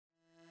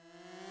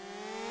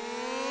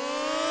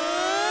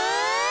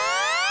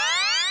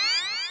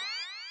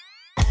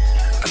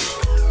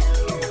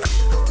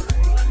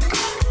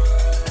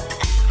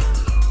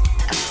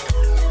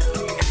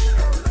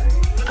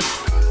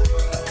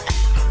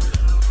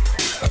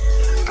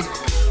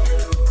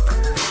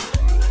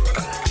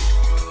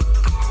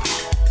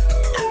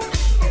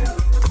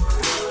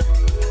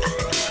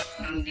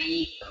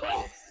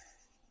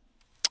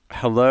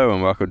Hello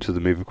and welcome to the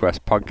Movie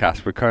Quest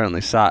podcast. We're currently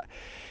sat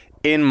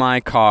in my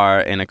car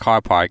in a car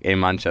park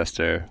in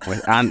Manchester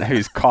with Ant,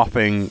 who's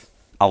coughing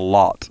a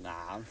lot. Nah,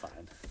 I'm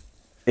fine.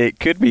 It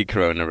could be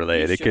corona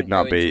related. It could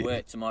not be. To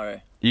work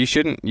tomorrow. You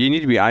shouldn't. You need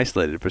to be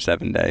isolated for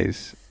 7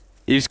 days.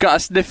 You've got a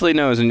sniffly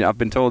nose, and I've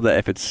been told that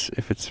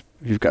if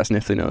you've got a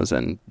sniffly nose,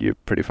 then you're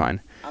pretty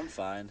fine. I'm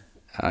fine.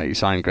 You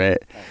sound great.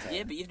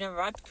 Yeah, but you've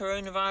never had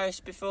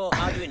coronavirus before.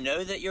 How do we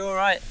know that you're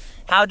alright?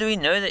 How do we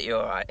know that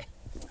you're alright?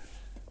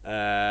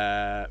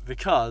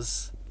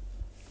 Because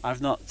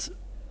I've not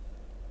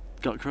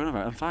got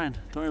coronavirus. I'm fine.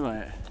 Don't worry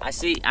about it. I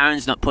see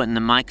Aaron's not putting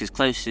the mic as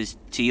close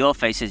to your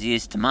face as he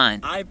is to mine.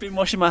 I've been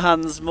washing my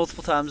hands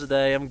multiple times a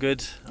day. I'm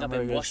good. Not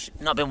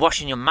been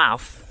washing your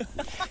mouth.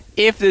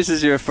 If this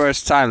is your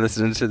first time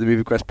listening to the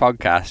Movie Quest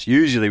podcast,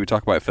 usually we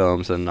talk about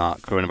films and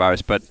not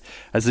coronavirus, but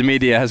as the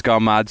media has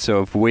gone mad,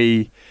 so if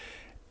we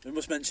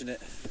must mention it.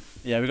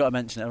 Yeah, we've got to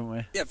mention it, haven't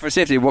we? Yeah, for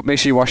safety, make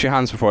sure you wash your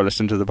hands before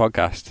listening to the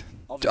podcast.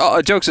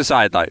 Jokes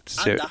aside, like...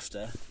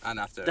 And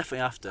after. Definitely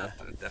after.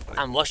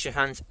 And wash your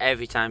hands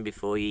every time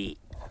before you eat.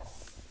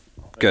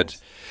 Good.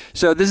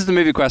 So this is the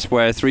Movie Quest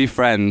where three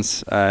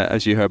friends,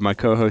 as you heard, my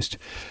co-host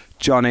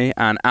Johnny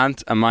and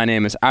Ant, and my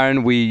name is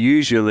Aaron. We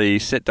usually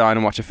sit down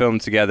and watch a film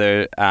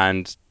together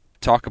and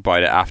talk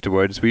about it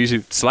afterwards. We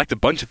usually select a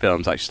bunch of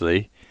films,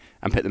 actually,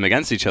 and pit them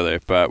against each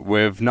other, but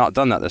we've not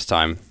done that this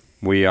time.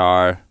 We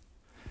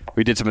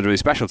did something really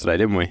special today,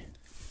 didn't we?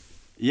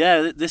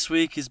 Yeah, this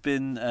week has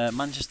been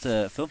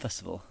Manchester Film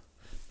Festival.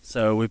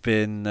 So we've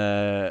been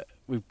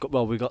we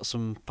got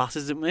some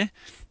passes, didn't we?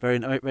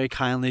 Very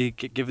kindly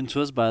given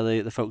to us by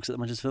the folks at the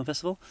Manchester Film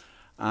Festival,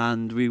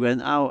 and we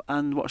went out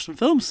and watched some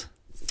films.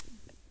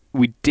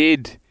 We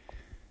did.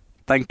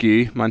 Thank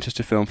you,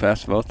 Manchester Film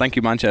Festival. Thank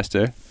you,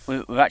 Manchester.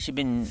 We've actually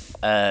been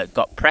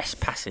got press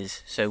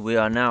passes, so we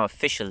are now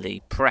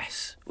officially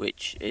press,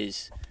 which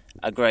is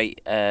a great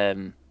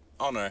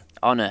honour.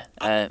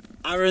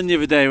 Aaron, the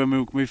other day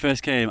when we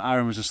first came,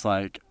 Aaron was just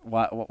like,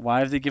 why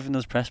have they given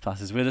us press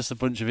passes? We're just a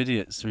bunch of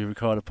idiots. We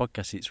record a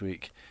podcast each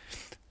week.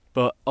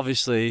 But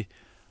obviously,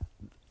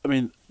 I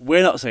mean,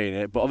 we're not saying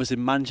it, but obviously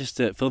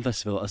Manchester Film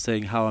Festival are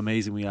saying how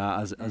amazing we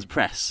are as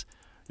press.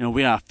 You know,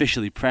 we are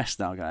officially press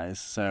now, guys.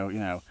 So, you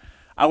know,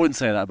 I wouldn't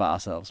say that about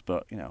ourselves,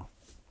 but, you know,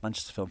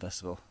 Manchester Film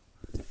Festival.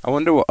 I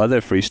wonder what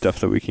other free stuff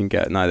that we can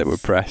get now that we're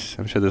press.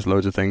 I'm sure there's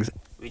loads of things.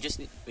 We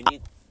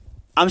need...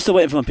 I'm still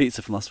waiting for my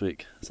pizza from last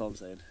week. That's all I'm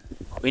saying.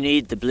 We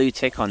need the blue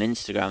tick on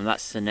Instagram.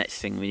 That's the next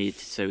thing we need,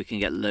 so we can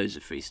get loads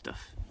of free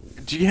stuff.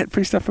 Do you get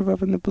free stuff for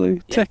having the blue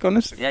tick on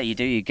Instagram? Yeah, you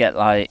do. You get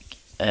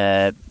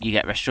you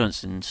get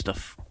restaurants and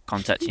stuff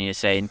contacting you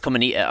saying, "Come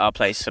and eat at our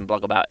place and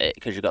blog about it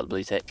because you got the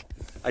blue tick."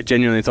 I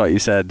genuinely thought you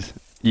said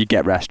you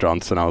get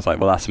restaurants, and I was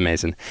like, "Well, that's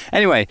amazing."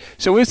 Anyway,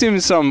 so we've seen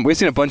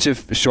a bunch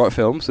of short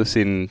films. We've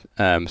seen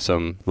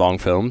some long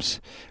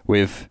films.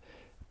 We've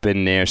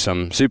been near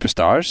some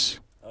superstars.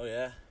 Oh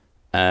yeah.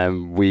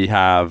 We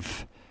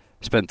have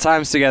spent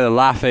times together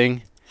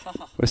laughing.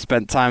 We've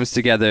spent times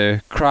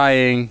together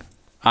crying,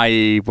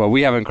 i.e., well,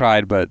 we haven't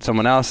cried, but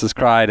someone else has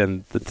cried,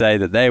 and the day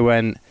that they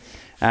went.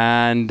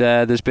 And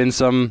there's been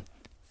some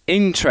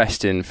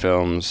interesting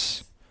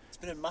films. It's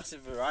been a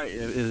massive variety,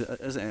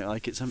 isn't it?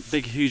 Like, it's a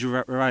big, huge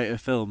variety of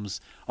films.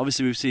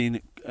 Obviously, we've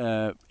seen,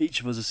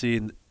 each of us have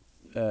seen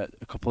a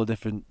couple of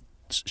different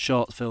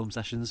short film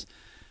sessions.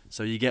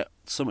 So you get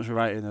so much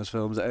variety in those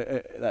films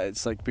that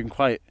it's like been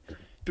quite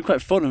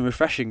fun and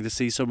refreshing to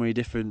see so many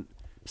different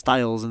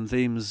styles and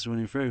themes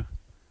running through.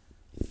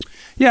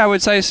 Yeah, I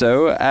would say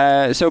so.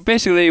 So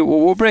basically,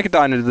 we'll break it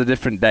down into the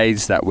different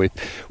days that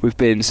we've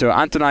been. So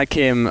Ant and I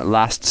came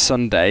last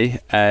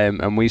Sunday,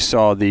 and we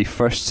saw the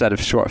first set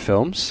of short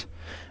films,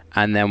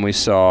 and then we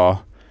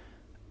saw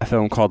a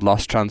film called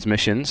Lost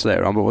Transmissions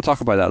later on. But we'll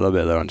talk about that a little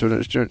bit later on. Do you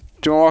want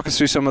to walk us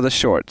through some of the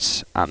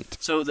shorts, Ant?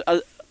 So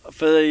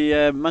for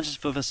the Manchester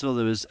Film Festival,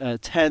 there was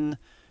 10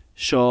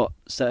 short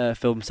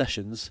film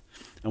sessions,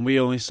 and we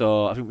only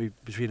saw, I think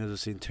between us have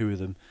seen 2 of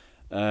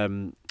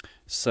them.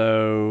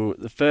 So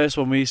the first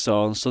one we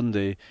saw on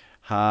Sunday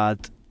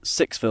had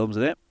 6 films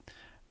in it.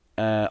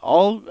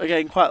 All,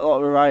 again, quite a lot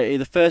of variety.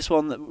 The first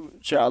one that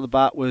straight out of the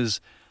bat was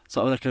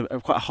sort of like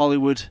a quite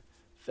Hollywood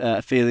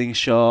feeling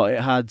short.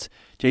 It had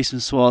Jason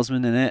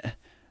Schwartzman in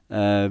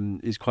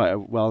it. He's quite a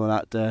well-known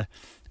actor.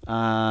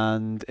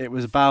 And it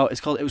was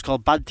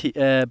called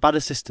Bad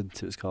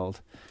Assistant, it was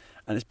called.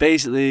 And it's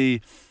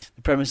basically,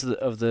 the premise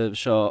of the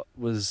short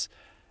was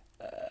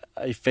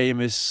a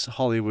famous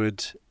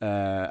Hollywood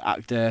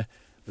actor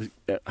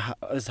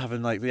was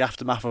having like the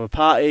aftermath of a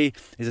party.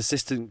 His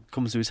assistant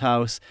comes to his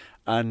house,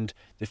 and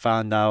they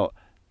find out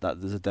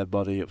that there's a dead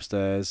body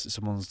upstairs.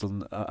 Someone's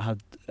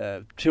had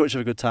too much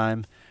of a good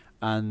time,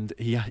 and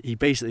he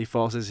basically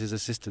forces his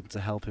assistant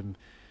to help him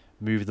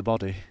move the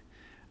body,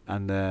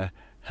 and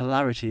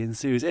hilarity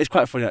ensues. It's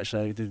quite funny,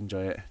 actually. I did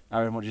enjoy it.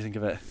 Aaron, what do you think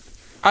of it?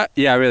 I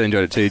really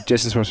enjoyed it too.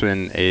 Jason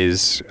Schwartzman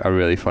is a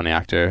really funny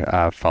actor.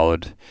 I've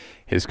followed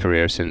his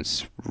career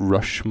since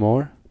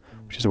Rushmore,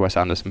 which is a Wes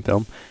Anderson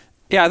film.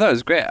 Yeah, I thought it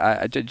was great.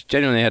 I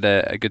genuinely had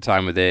a good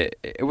time with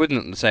it. I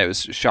wouldn't say it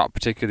was shot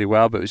particularly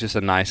well, but it was just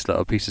a nice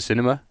little piece of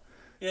cinema.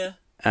 Yeah.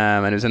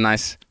 And it was a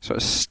nice sort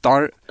of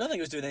start. I don't think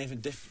it was doing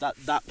anything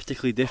that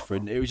particularly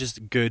different. It was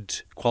just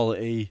good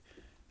quality,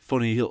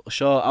 funny little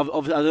short.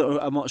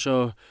 I'm not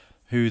sure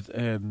who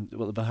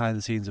what the behind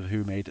the scenes of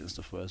who made it and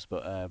stuff was,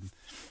 but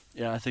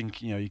yeah, I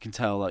think you can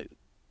tell like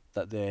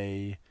that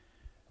they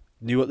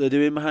knew what they're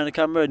doing behind the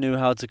camera, knew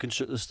how to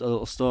construct a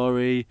little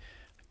story,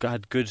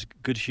 had good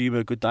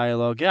humour, good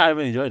dialogue. Yeah, I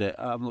really enjoyed it.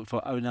 I'd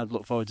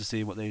look forward to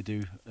seeing what they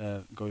do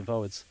going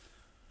forwards.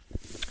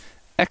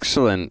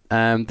 Excellent.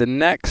 The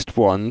next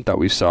one that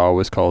we saw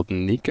was called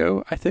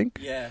Nico, I think.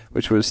 Yeah.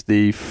 Which was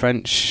the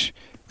French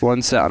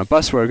one set on a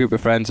bus where a group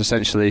of friends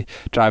essentially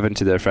driving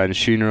to their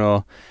friend's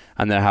funeral,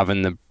 and they're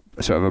having the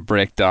sort of a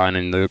breakdown,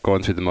 and they're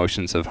going through the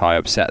motions of how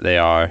upset they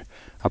are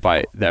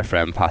about their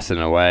friend passing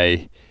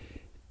away.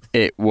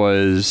 It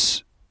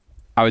was,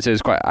 I would say,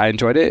 I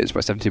enjoyed it. It was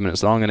about 17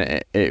 minutes long,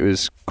 and it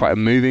was quite a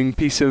moving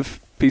piece of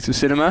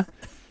cinema.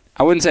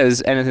 I wouldn't say it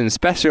was anything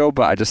special,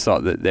 but I just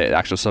thought that the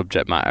actual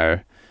subject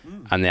matter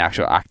and the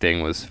actual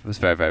acting was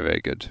very, very, very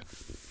good.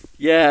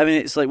 Yeah, I mean,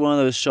 it's like one of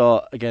those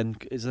short. Again,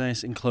 it's a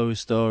nice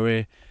enclosed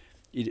story.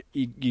 You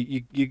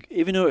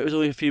even though it was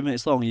only a few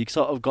minutes long, you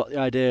sort of got the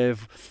idea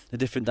of the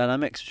different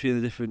dynamics between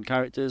the different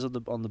characters on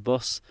the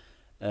bus,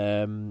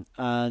 and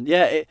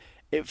yeah,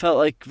 it felt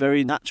like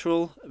very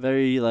natural,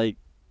 very like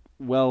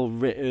well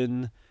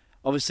written.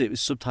 Obviously, it was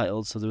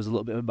subtitled, so there was a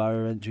little bit of a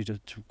barrier entry to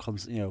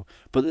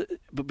but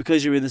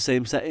because you're in the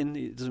same setting,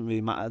 it doesn't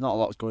really matter. Not a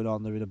lot's going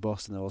on. They're in a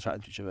bus and they're all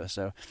chatting to each other.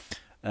 So,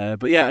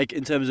 but yeah, like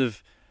in terms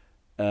of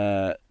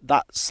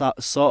that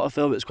sort of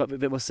film, it's quite a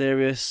bit more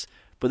serious.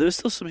 But there was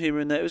still some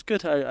humour in there. It was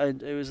good.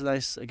 It was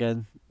nice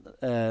again,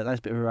 nice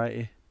bit of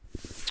variety.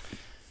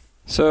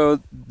 So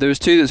there was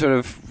two that sort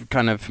of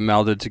kind of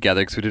melded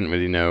together because we didn't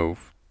really know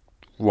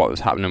what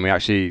was happening. We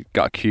actually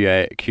got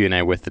a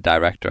Q&A with the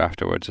director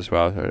afterwards as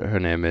well. Her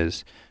name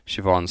is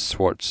Siobhan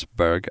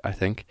Schwartzberg, I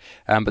think.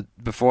 But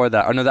before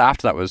that,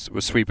 after that was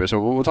Sweepers. So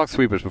we'll talk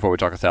Sweepers before we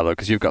talk Othello,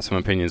 because you've got some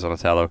opinions on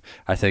Othello,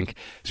 I think.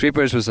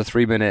 Sweepers was a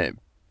 3-minute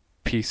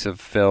piece of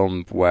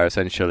film where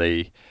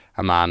essentially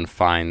a man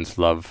finds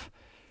love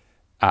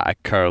at a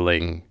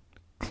curling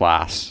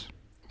class.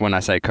 When I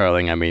say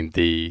curling, I mean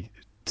the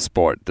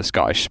sport, the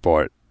Scottish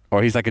sport.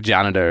 Or he's like a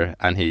janitor,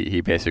 and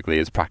he basically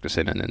is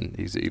practicing, and then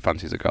he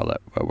fancies a girl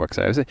that works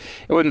there. It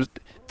doesn't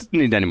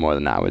need any more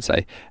than that, I would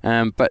say.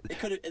 But it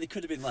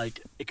could have been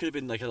like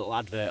a little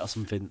advert or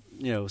something.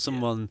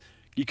 Someone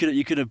you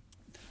could have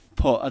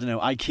put, I don't know,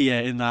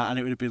 IKEA in that, and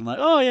it would have been like,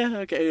 oh yeah,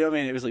 okay. You know what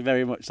I mean? It was like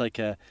very much like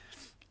a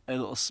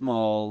little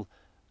small,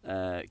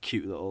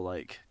 cute little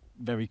like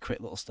very quick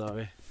little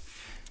story.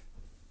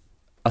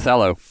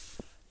 Othello.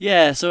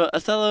 Yeah, so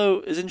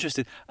Othello is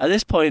interesting. At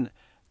this point,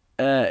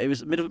 it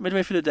was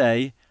midway through the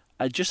day.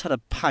 I just had a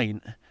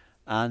pint,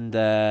 and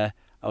I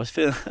was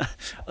feeling I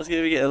was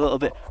going to get a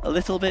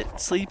little bit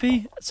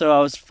sleepy. So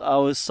I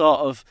was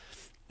sort of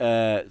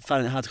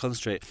finding it hard to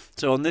concentrate.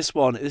 So on this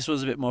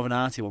was a bit more of an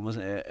arty one,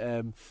 wasn't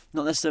it?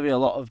 Not necessarily a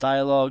lot of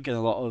dialogue and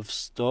a lot of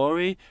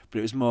story, but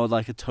it was more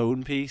like a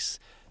tone piece,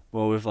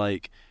 more with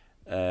like,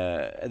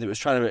 and it was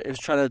trying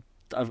to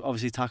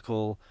obviously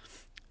tackle.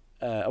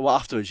 Well,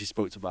 afterwards she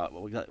spoke about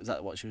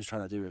exactly what she was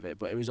trying to do with it,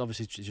 but it was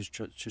obviously she was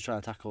trying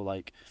to tackle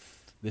like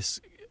this.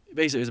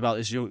 Basically, it was about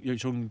this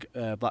young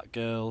black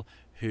girl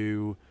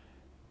who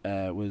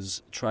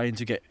was trying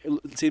to get.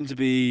 It seemed to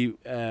be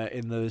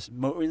in the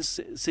motoring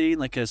scene,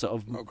 like a sort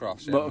of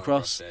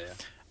motocross, yeah.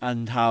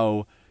 And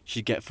how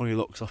she'd get funny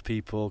looks off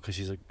people because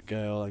she's a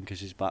girl and because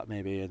she's black,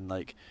 maybe, and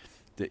like,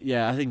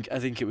 I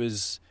think it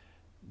was.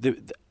 I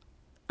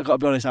got to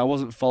be honest, I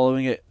wasn't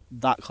following it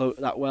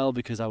that well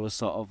because I was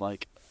sort of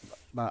like.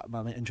 My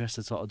interest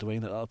had sort of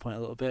waned at that point a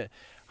little bit.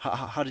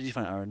 How did you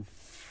find it, Aaron?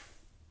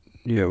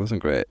 Yeah, it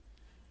wasn't great.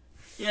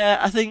 Yeah,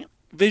 I think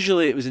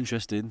visually it was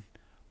interesting,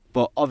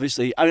 but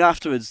obviously, I mean,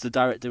 afterwards the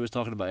director was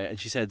talking about it, and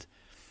she said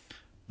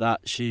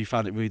that she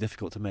found it really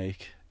difficult to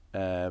make,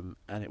 and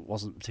it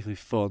wasn't particularly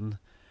fun.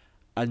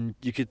 And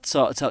you could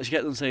sort of tell. She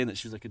kept on saying that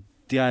she was like a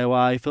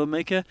DIY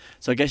filmmaker,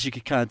 so I guess you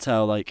could kind of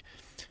tell like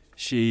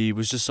she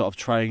was just sort of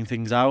trying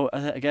things out,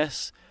 I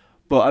guess.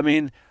 But I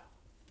mean.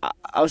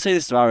 I would say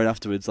this to Aaron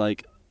afterwards,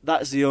 like,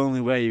 that's the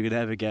only way you're going to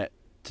ever get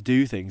to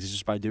do things is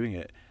just by doing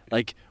it.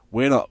 Like,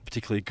 we're not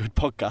particularly good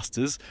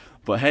podcasters,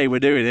 but hey,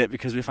 we're doing it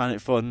because we find it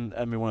fun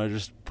and we want to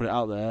just put it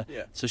out there.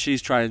 Yeah. So she's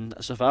trying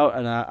stuff out,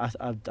 and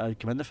I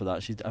commend her for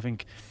that. I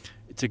think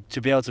to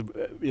be able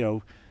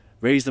to,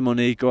 raise the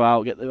money, go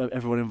out, get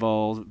everyone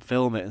involved,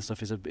 film it and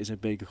stuff is a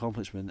big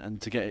accomplishment, and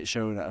to get it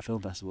shown at a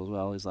film festival as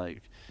well is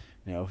like,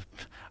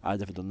 I've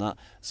never done that.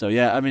 So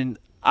yeah, I mean,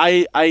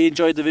 I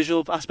enjoyed the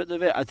visual aspect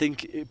of it. I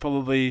think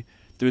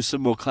there was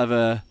some more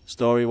clever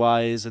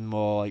story-wise and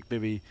more like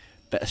maybe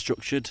better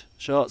structured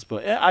shots.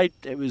 But yeah,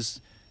 it was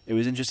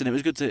interesting. It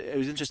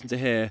was interesting to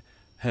hear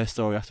her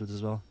story afterwards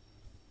as well.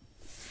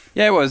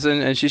 Yeah, it was,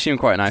 and she seemed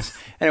quite nice.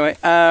 Anyway,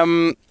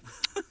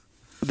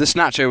 The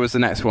Snatcher was the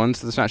next one.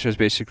 So The Snatcher is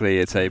basically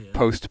it's a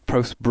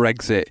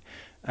post-Brexit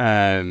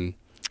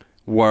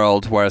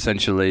world where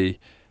essentially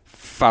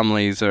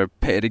families are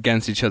pitted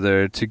against each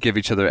other to give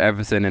each other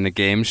everything in a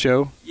game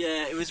show.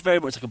 Yeah, it was very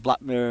much like a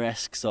Black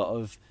Mirror-esque sort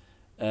of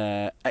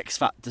X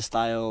Factor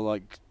style,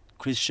 like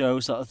quiz show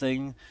sort of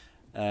thing.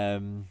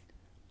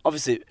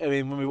 Obviously, I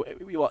mean, when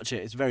we watch it,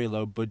 it's very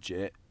low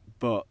budget,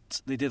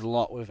 but they did a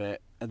lot with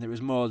it, and it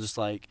was more just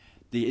like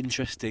the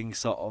interesting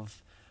sort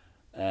of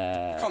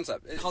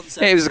concept. It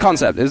was a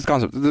concept. It was a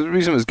concept. The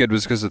reason it was good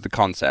was because of the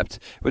concept,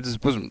 which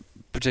wasn't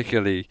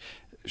particularly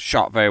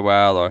shot very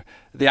well, or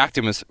the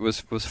acting was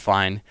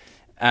fine.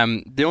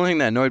 The only thing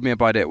that annoyed me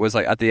about it was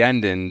like at the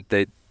ending,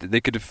 they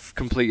could have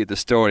completed the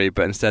story,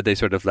 but instead they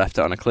sort of left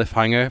it on a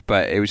cliffhanger.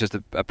 But it was just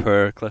a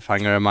poor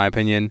cliffhanger, in my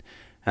opinion.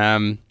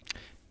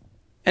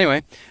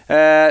 Anyway,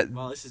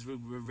 well,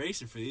 we're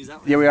racing for these,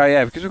 aren't we? Yeah, we are.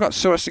 Yeah, because we've got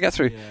so much to get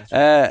through.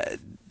 Yeah,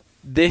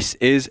 this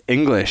is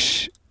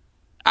English.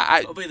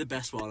 That'll be the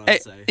best one,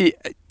 I'd say.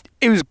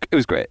 It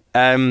was great.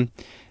 How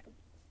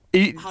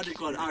did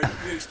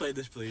you explain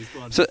this, please? Go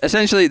on. So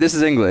essentially, This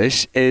is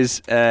English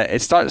is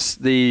it starts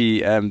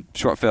the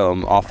short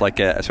film off like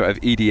a sort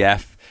of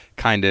EDF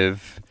kind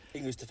of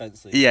English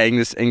Defence League. Yeah,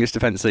 English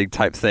Defence League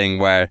type thing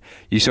where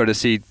you sort of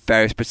see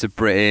various bits of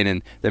Britain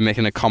and they're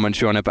making a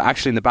commentary on it, but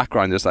actually in the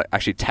background there's like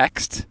actually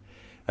text,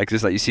 like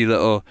there's like you see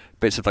little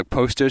bits of like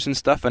posters and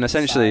stuff, and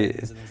essentially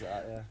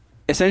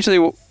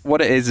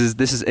what it is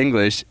This is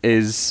English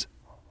is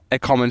a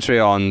commentary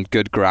on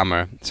good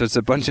grammar. So it's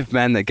a bunch of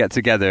men that get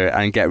together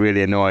and get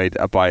really annoyed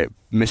about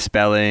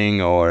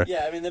misspelling or...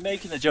 Yeah, I mean, they're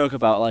making a joke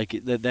about, like,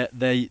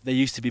 they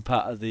used to be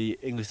part of the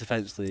English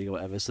Defence League or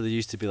whatever, so they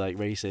used to be, like,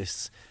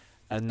 racists,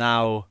 and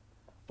now...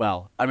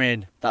 Well, I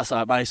mean, that's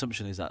my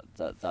assumption is that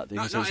the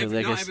English Defence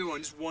League... Not everyone,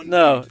 just one...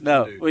 No.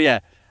 Well, yeah.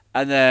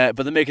 And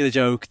but they're making a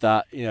joke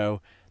that, you know,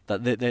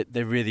 that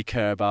they really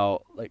care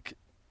about, like,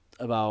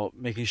 about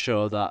making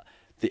sure that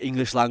the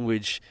English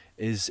language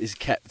is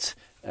kept...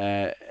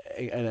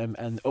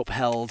 and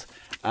upheld,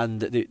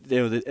 and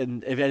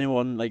and if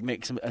anyone like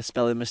makes a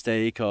spelling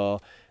mistake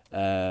or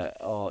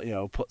you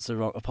know puts the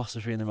wrong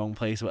apostrophe in the wrong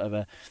place or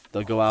whatever,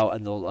 they'll go out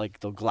and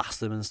they'll glass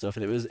them and stuff.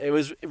 And it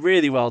was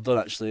really well done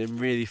actually, and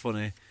really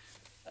funny.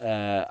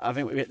 I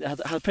think it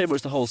had pretty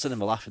much the whole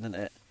cinema laughing,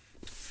 didn't it?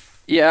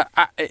 Yeah,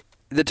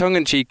 the tongue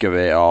in cheek of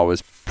it all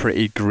was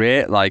pretty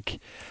great. Like,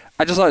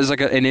 I just thought it was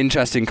like an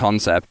interesting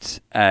concept,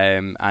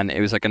 and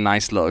it was like a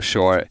nice little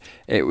short.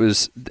 It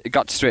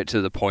got straight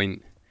to the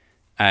point,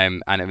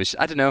 and it was,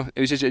 I don't know, it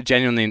was just a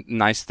genuinely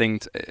nice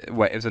thing. It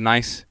was a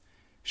nice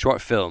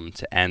short film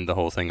to end the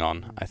whole thing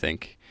on, I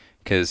think,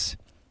 because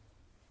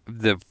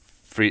the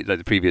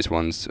previous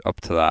ones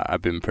up to that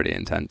have been pretty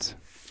intense.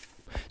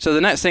 So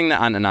the next thing that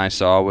Ant and I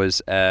saw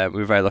was we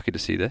were very lucky to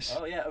see this.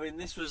 Oh yeah, I mean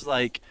this was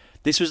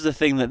the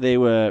thing that they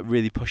were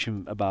really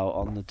pushing about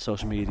on the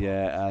social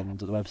media and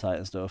the website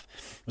and stuff,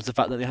 was the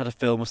fact that they had a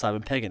film with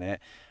Simon Pegg in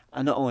it,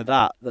 and not only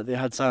that they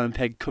had Simon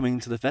Pegg coming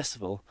to the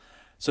festival.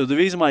 So the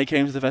reason why he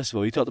came to the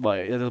festival, you talked about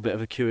it, a little bit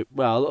of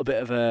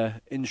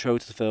a intro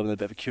to the film and a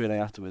bit of a Q&A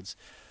afterwards,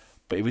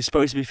 but he was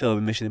supposed to be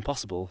filming Mission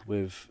Impossible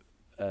with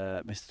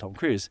Mr. Tom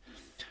Cruise.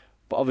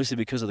 But obviously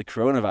because of the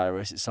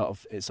coronavirus, it sort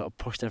of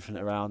pushed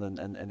everything around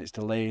and it's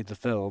delayed the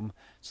film,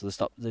 so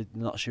they're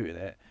not shooting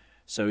it.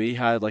 So he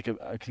had I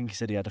think he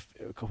said he had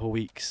a couple of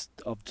weeks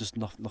of just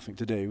nothing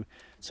to do.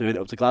 So he went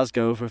up to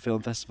Glasgow for a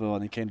film festival,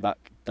 and he came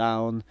back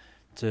down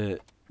to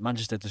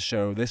Manchester to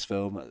show this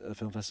film at the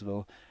film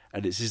festival.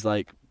 And it's his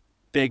like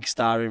big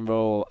starring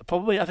role,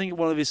 probably I think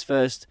one of his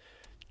first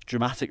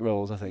dramatic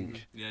roles. I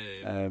think.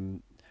 Yeah.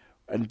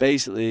 And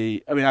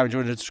basically, I mean, Aaron, do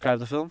you want to describe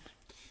the film?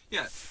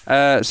 Yeah.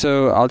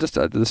 So I'll just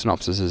the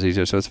synopsis is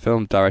easier. So it's a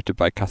film directed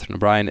by Catherine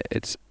O'Brien.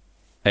 It's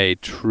a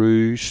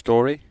true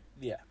story.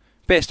 Yeah.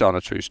 Based on a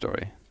true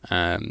story.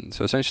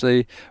 So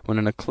essentially, when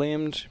an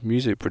acclaimed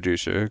music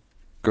producer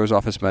goes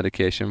off his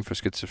medication for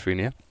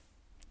schizophrenia,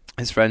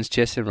 his friends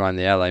chase him around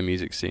the LA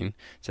music scene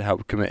to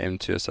help commit him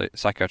to a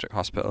psychiatric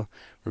hospital,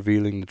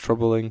 revealing the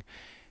troubling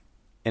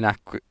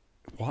inequities,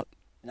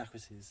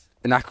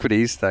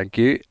 thank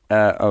you,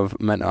 of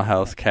mental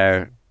health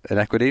care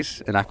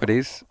inequities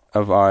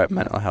of our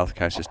mental health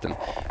care system.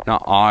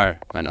 Not our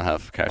mental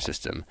health care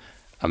system,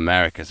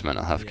 America's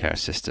mental health care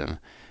system.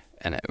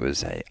 And it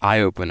was a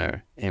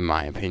eye-opener, in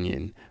my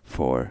opinion,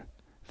 for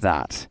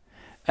that.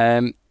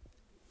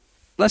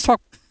 Let's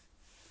talk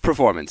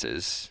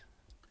performances.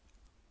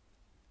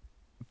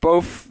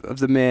 Both of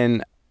the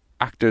main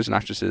actors and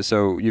actresses,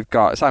 so you've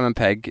got Simon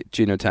Pegg,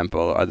 Juno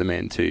Temple are the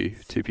main two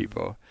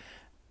people.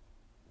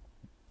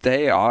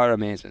 They are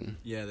amazing.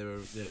 Yeah,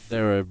 they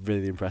were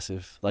really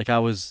impressive.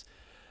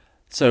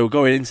 So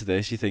going into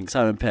this, you think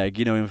Simon Pegg,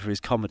 you know him for his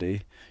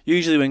comedy.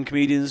 Usually when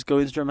comedians go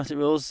into dramatic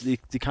roles, they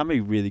can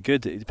be really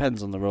good. It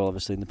depends on the role,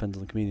 obviously, and depends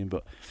on the comedian.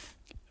 But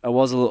I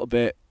was a little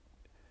bit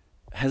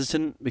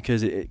hesitant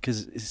because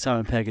it's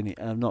Simon Pegg, and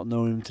I've not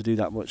known him to do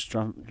that much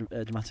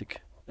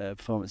dramatic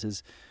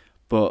performances.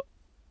 But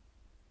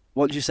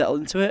once you settle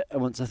into it,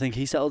 and once I think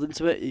he settled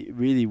into it, it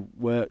really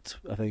worked,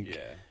 I think.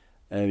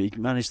 Yeah. He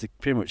managed to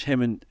pretty much,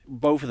 him and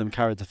both of them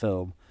carried the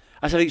film.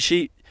 Actually, I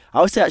think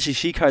I would say actually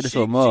she carried the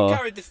film more.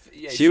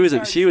 She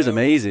was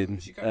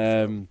amazing.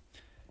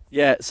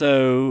 Yeah.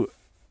 So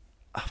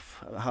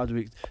how do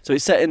we? So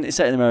it's set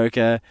in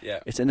America. Yeah.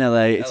 It's in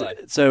LA.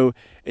 So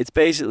it's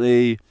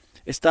basically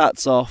it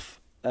starts off.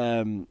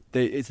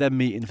 It's them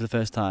meeting for the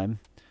first time,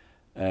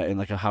 in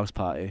like a house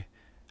party.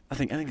 I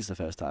think it's the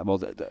first time, or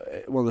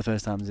one of the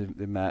first times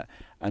they met,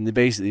 and they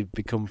basically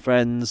become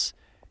friends.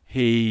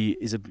 He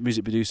is a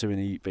music producer, and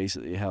he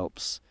basically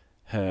helps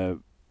her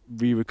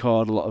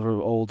re-record a lot of her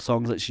old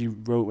songs that she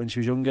wrote when she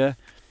was younger,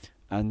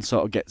 and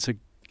sort of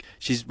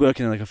she's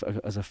working like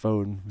as a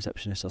phone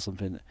receptionist or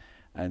something,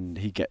 and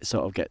he gets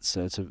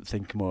her to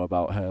think more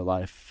about her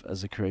life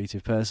as a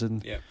creative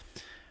person. Yeah.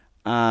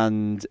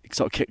 And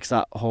sort of kicks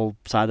that whole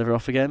side of her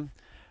off again,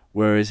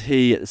 whereas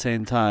he at the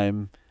same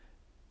time.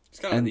 It's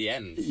kind of at the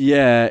end.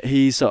 Yeah,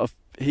 he's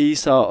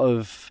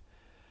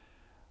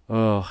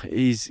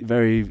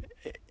very.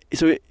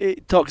 So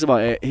it talks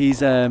about it.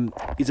 He's a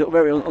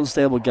very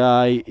unstable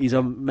guy. He's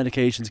on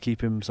medication to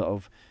keep him sort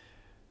of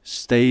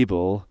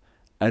stable,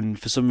 and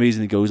for some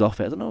reason he goes off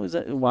it. I don't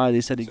know why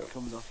they said he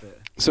comes off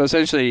it. So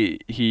essentially,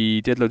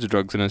 he did loads of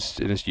drugs in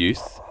his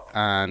youth,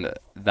 and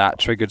that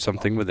triggered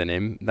something within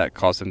him that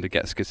caused him to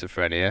get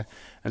schizophrenia.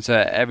 And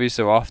so every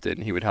so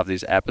often he would have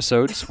these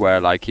episodes where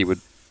like he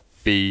would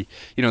be,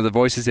 the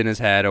voices in his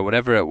head or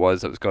whatever it was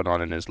that was going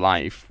on in his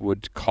life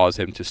would cause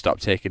him to stop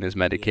taking his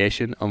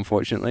medication,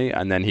 unfortunately,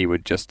 and then he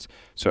would just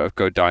sort of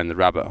go down the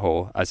rabbit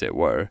hole, as it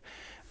were.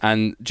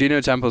 And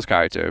Juno Temple's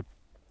character,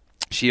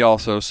 she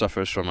also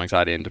suffers from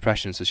anxiety and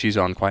depression, so she's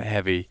on quite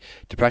heavy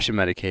depression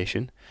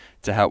medication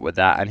to help with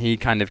that, and he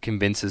kind of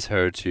convinces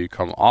her to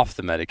come off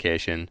the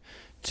medication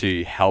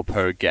to help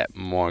her get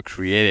more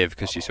creative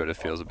because she sort of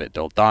feels a bit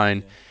dulled down.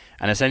 Yeah.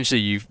 And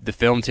essentially, the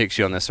film takes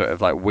you on this sort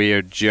of like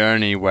weird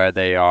journey where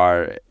they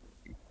are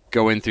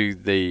going through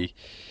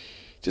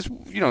just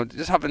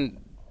having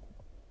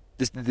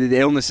the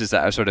illnesses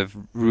that are sort of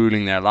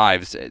ruling their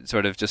lives. It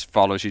sort of just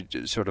follows you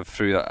sort of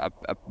through a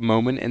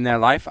moment in their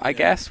life, I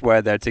guess,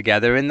 where they're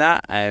together in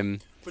that.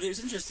 But it was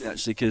interesting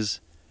actually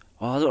because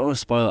I don't want to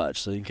spoil it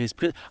actually because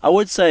I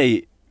would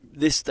say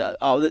this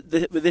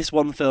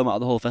one film out of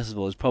the whole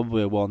festival is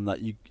probably one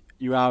that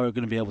you are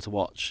going to be able to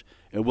watch.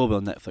 It will be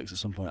on Netflix at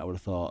some point, I would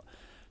have thought.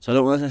 So I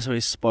don't want to necessarily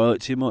spoil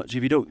it too much.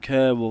 If you don't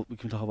care, we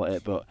can talk about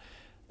it. But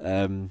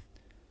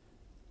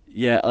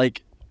yeah,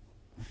 like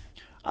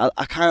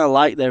I kind of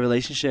like their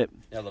relationship.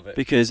 Yeah, I love it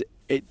because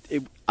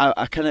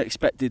I kind of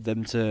expected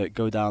them to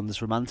go down this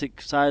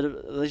romantic side of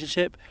the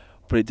relationship,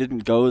 but it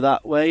didn't go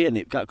that way, and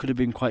that could have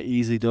been quite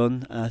easily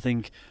done. And I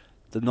think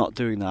them not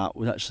doing that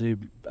was actually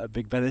a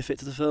big benefit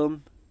to the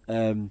film.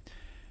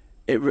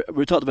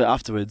 We talked about it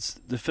afterwards.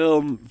 The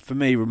film, for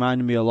me,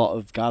 reminded me a lot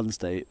of Garden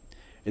State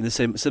in the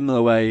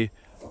similar way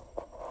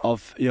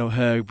of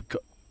her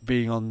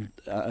being on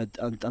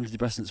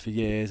antidepressants for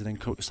years and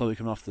then slowly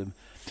coming off them.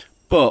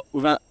 But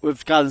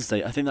with Garden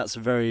State, I think that's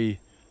I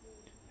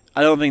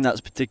don't think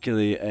that's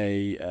particularly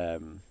a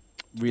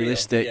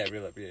realistic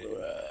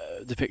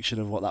depiction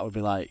of what that would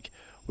be like.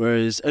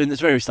 Whereas,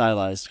 it's very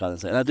stylized, Garden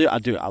State,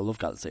 and I love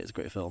Garden State. It's a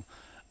great film.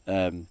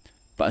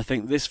 But I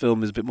think this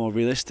film is a bit more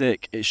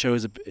realistic. It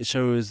shows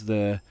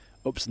the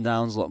ups and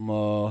downs a lot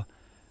more,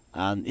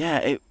 and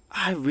yeah,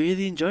 I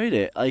really enjoyed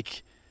it.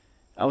 Like,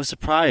 I was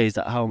surprised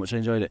at how much I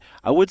enjoyed it.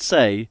 I would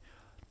say,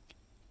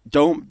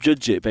 don't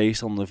judge it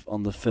based on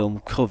the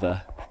film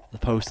cover, the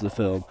poster of the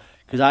film,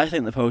 because I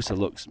think the poster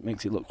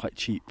makes it look quite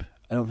cheap.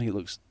 I don't think it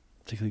looks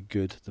particularly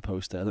good. The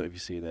poster. I don't know if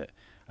you've seen it.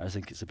 I just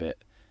think it's a bit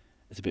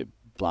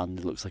bland.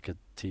 It looks like a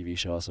TV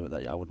show or something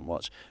that I wouldn't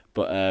watch.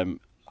 But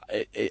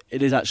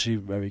It is actually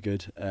very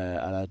good,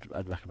 and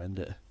I'd recommend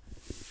it.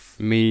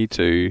 Me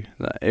too.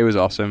 It was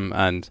awesome,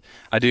 and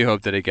I do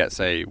hope that it gets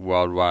a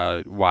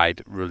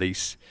worldwide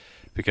release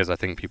because I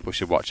think people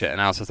should watch it,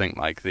 and I also think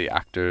like the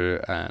actor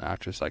and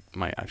actress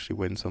might actually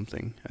win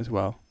something as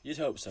well. You'd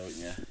hope so,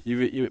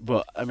 yeah.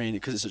 But I mean,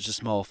 because it's such a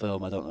small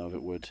film, I don't know if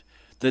it would.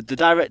 The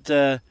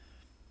director,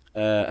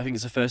 I think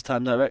it's a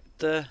first-time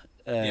director.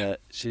 Her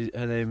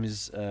name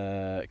is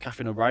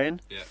Catherine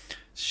O'Brien. Yeah.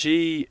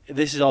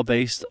 This is all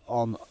based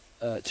on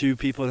two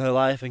people in her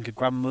life. I think a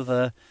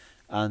grandmother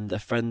and a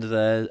friend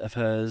of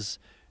hers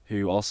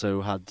who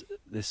also had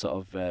this sort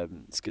of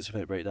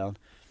schizophrenic breakdown,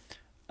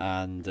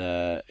 and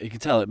you can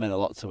tell it meant a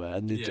lot to her.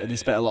 And they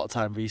spent a lot of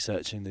time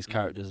researching these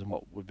characters and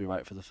what would be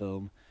right for the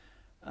film.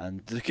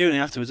 And the Q&A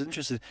afterwards was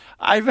interesting.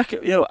 I reckon,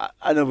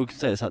 I know we can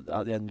say this at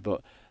the end,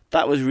 but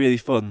that was really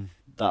fun.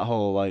 That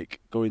whole like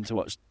going to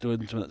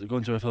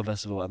a film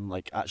festival and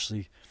like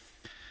actually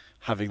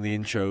having the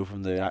intro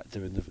from the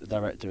actor and the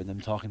director and them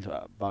talking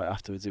about it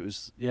afterwards. It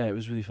was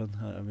really fun.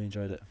 I really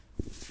enjoyed it.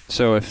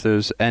 So if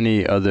there's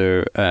any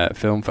other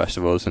film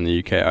festivals in the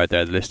UK out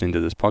there listening to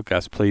this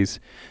podcast,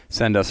 please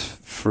send us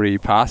free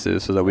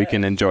passes so that we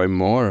can enjoy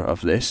more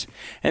of this.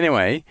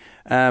 Anyway,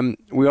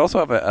 we also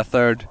have a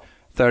third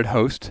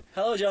host.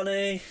 Hello,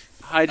 Johnny.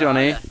 Hi,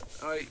 Johnny.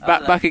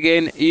 Back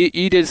again.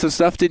 You did some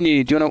stuff, didn't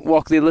you? Do you want to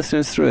walk the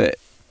listeners through it?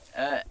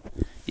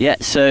 Yeah,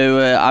 so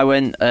I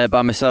went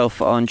by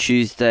myself on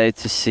Tuesday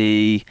to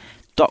see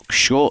Doc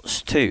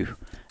Shorts 2,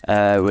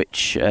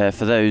 which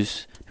for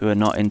those who are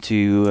not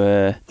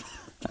into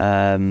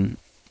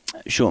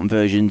shortened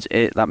versions,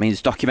 that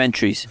means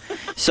documentaries.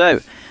 So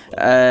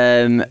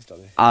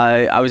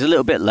I was a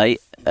little bit late,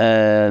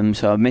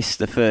 so I missed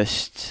the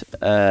first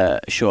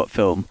short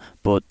film,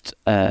 but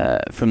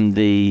from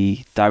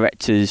the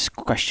director's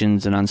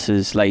questions and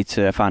answers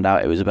later, I found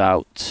out it was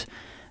about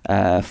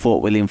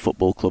Fort William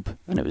Football Club,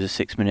 and it was a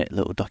 6-minute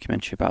little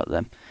documentary about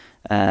them,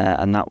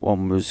 and that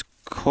one was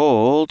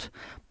called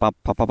A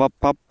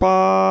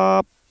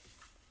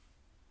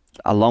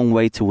Long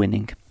Way to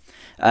Winning.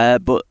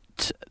 But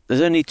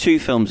there's only 2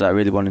 films that I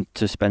really wanted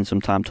to spend some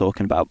time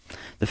talking about.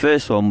 The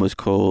first one was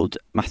called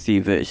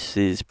Matthew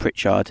versus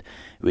Pritchard,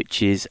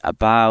 which is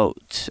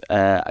about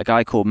a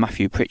guy called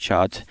Matthew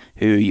Pritchard,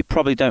 who you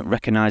probably don't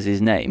recognise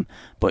his name,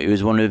 but he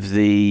was one of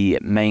the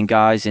main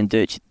guys in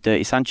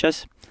Dirty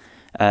Sanchez.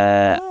 So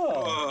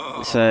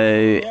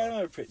yeah, I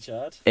know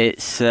Pritchard.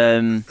 It's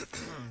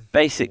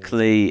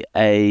basically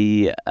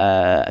a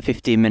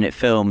 15-minute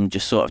film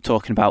just sort of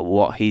talking about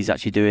what he's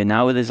actually doing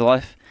now with his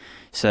life.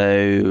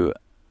 So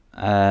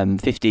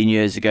 15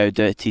 years ago,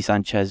 Dirty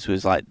Sanchez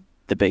was like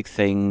the big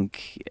thing.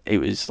 It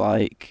was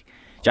like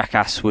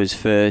Jackass was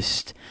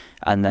first,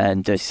 and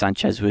then Dirty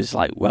Sanchez was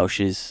like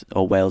Welsh's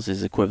or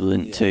Wales's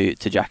equivalent to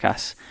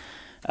Jackass.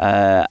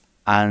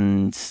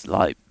 And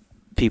like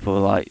people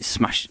like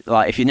smash,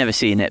 like if you've never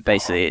seen it,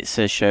 basically it's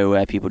a show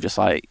where people just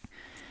like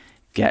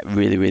get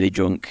really, really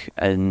drunk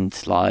and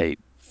like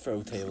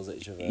throw tables at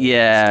each other.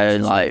 Yeah,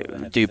 and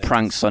like do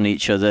pranks on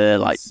each other,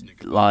 like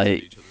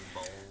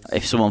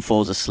if someone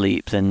falls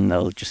asleep, then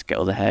they'll just get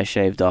all the hair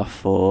shaved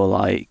off, or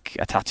like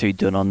a tattoo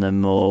done on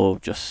them, or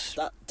just.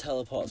 That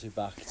teleports me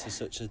back to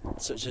such a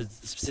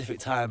specific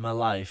time in my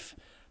life.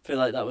 I feel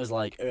like that was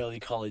like early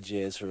college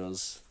years for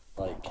us,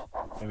 like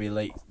maybe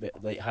late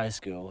high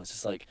school. It's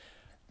just like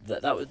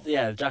that was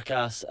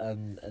Jackass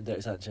and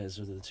Dirty Sanchez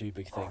were the 2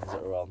 big things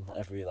that were on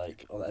every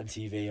like on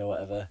MTV or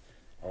whatever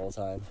all the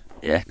time.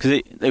 Yeah,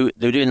 because they were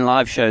doing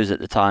live shows at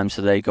the time,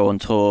 so they go on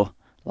tour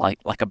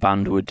like a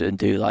band would and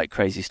do like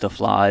crazy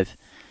stuff live,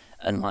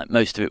 and like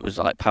most of it was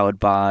like powered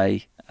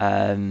by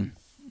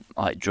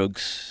like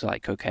drugs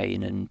like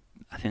cocaine, and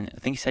I think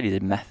he said he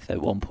did meth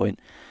at one point,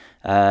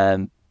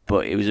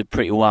 but it was a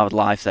pretty wild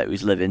life that he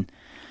was living,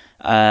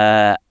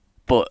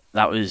 but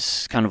that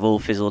was kind of all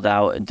fizzled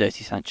out and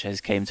Dirty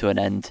Sanchez came to an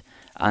end,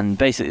 and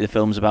basically the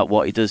film's about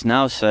what he does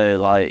now. So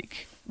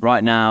like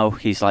right now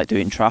he's like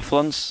doing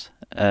triathlons,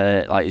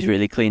 like he's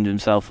really cleaned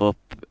himself up,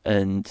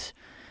 and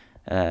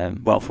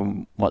well,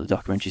 from what the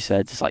documentary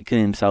said, just like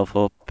cleaning himself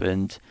up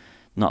and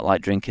not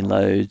like drinking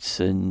loads,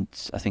 and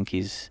I think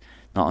he's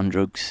not on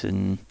drugs,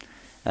 and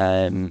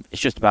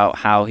it's just about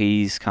how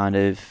he's kind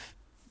of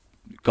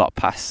got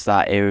past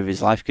that era of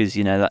his life, because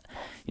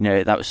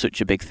that was such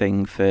a big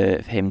thing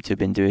for him to have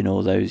been doing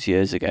all those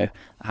years ago.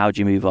 How do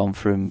you move on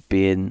from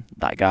being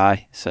that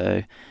guy?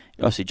 So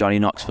obviously Johnny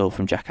Knoxville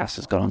from Jackass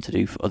has gone on to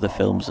do other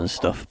films and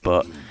stuff,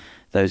 but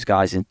those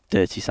guys in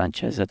Dirty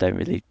Sanchez, I don't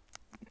really,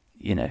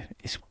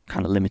 it's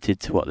kind of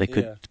limited to what they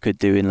could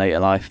do in later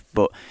life.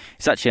 But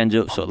it's actually ended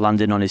up sort of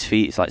landing on his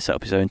feet. It's like set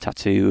up his own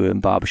tattoo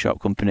and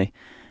barbershop company.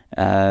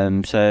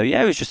 So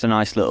yeah, it was just a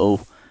nice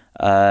little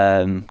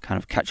kind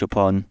of catch up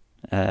on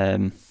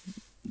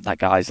that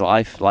guy's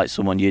life, like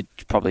someone you'd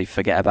probably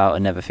forget about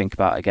and never think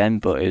about again.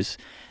 But it was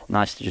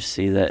nice to just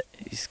see that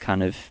he's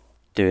kind of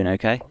doing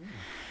okay.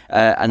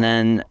 And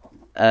then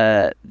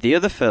the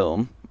other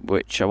film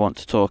which I want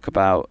to talk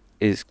about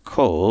is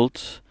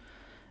called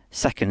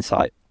Second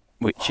Sight,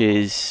 which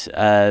is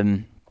set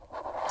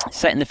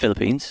in the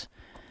Philippines,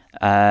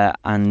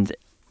 and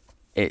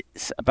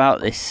it's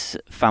about this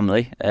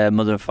family,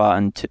 mother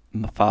and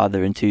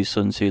father and 2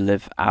 sons who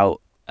live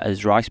out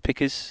as rice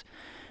pickers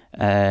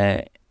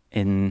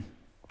in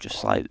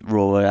just like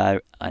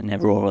in a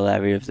rural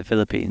area of the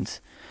Philippines,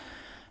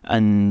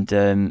 and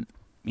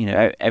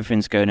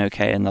everything's going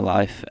okay in their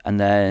life, and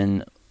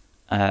then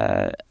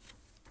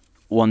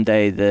one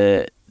day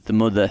the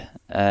mother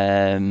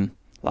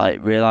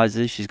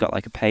realizes she's got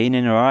like a pain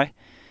in her eye,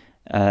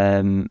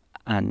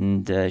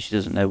 and she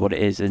doesn't know what it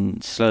is,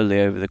 and slowly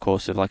over the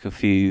course of like a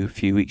few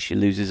weeks she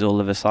loses all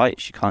of her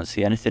sight. She can't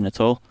see anything at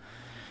all,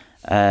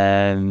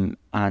 and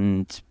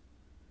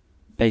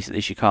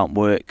basically she can't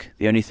work.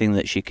 The only thing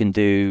that she can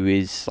do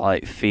is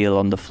like feel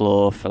on the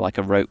floor for like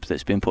a rope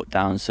that's been put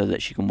down so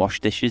that she can wash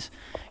dishes.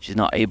 She's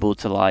not able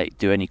to like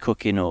do any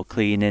cooking or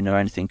cleaning or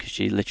anything because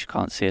she literally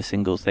can't see a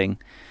single thing,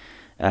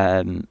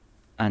 and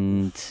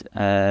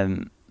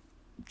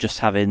just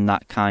having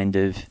that kind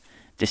of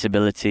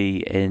disability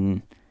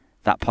in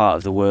that part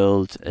of the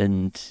world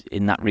and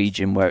in that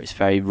region where it's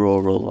very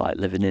rural, like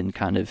living in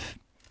kind of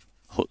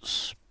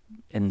huts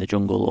in the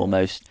jungle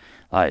almost,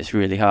 like it's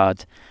really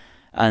hard.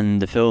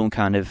 And the film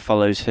kind of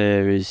follows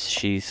her as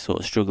she's sort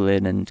of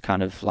struggling and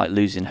kind of like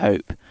losing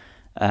hope.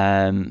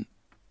 But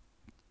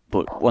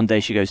one day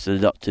she goes to the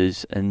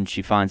doctors and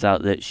she finds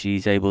out that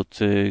she's able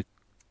to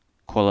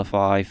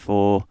qualify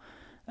for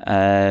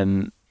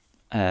a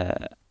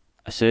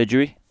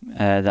surgery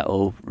that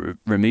will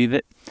remove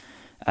it.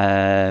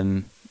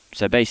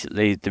 So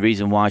basically, the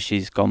reason why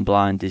she's gone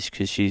blind is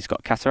because she's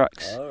got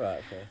cataracts, Oh,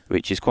 right, okay.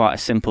 which is quite a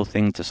simple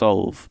thing to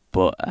solve.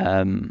 But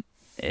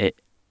it,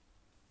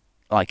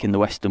 like in the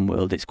Western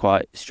world, it's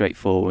quite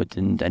straightforward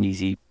and an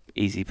easy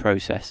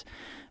process.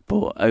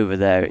 But over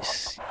there,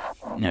 it's,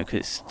 you know, 'cause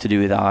it's to do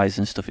with eyes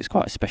and stuff. It's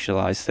quite a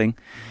specialised thing.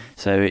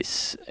 So it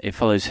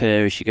follows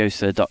her as she goes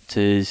to the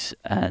doctors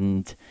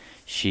and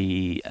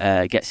she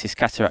gets this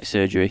cataract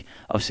surgery.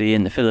 Obviously,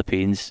 in the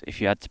Philippines,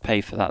 if you had to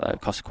pay for that, that would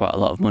cost quite a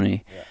lot of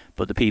money. Yeah.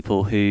 But the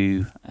people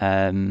who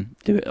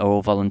do it are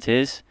all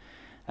volunteers,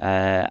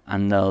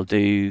 and they'll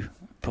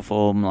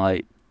perform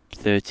like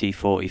 30,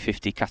 40,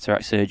 50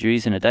 cataract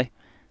surgeries in a day,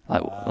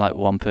 like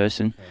one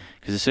person,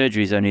 because the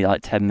surgery is only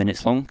like 10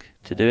 minutes long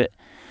to do it.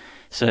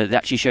 So they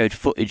actually showed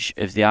footage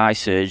of the eye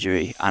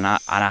surgery, and I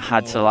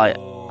had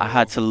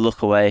to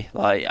look away.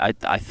 Like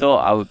I thought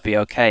I would be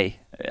okay,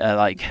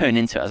 like going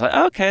into it. I was like,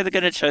 okay, they're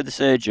going to show the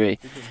surgery.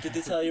 Did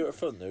they tell you up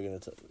front they were going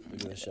to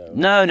show?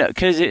 No,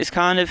 because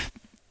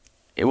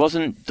it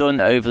wasn't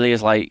done overly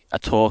as like a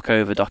talk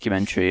over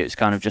documentary. It's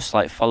kind of just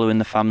like following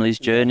the family's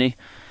journey.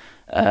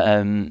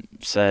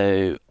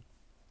 So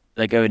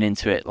they're going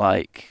into it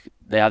like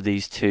they have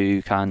these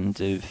two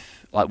kind of,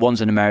 like,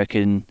 one's an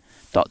American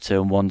doctor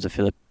and one's a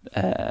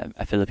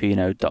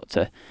Filipino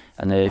doctor,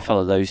 and they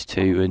follow those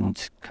two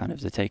and kind of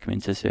they take them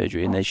into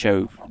surgery, and they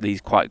show these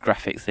quite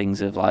graphic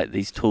things of like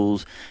these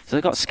tools. So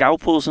they've got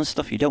scalpels and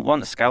stuff. You don't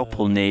want a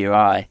scalpel near your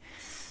eye.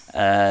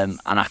 And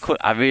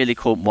I really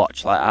couldn't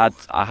watch. Like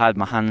I had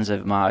my hands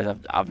over my eyes.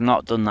 I've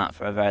not done that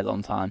for a very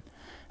long time.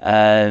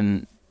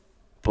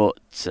 But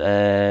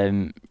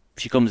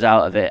she comes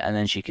out of it and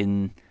then she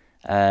can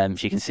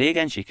see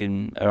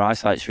again. Her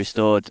eyesight's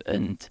restored,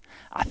 and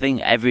I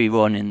think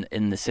everyone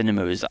in the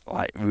cinema was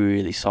like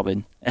really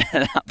sobbing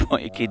at that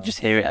point. You could just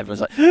hear it.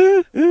 Everyone's like,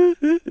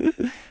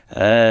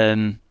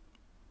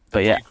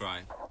 but yeah. Did you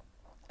cry?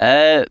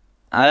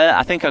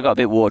 I think I got a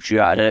bit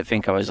watery-eyed. I don't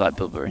think I was like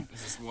blubbering.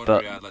 Is this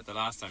watery-eyed like the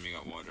last time you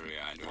got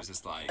watery-eyed, or is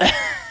this like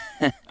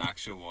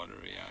actual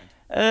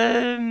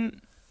watery-eyed?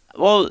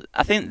 Well,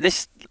 I think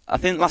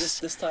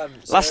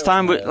last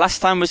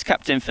time was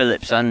Captain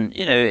Phillips, and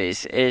you know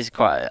it is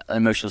quite an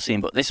emotional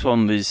scene. But this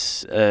one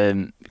was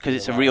because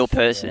it's a real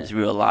person, it's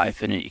real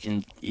life, and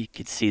you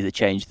could see the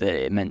change that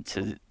it meant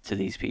to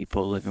these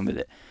people living with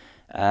it.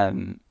 Yeah,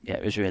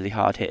 it was really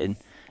hard hitting,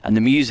 and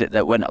the music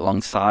that went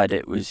alongside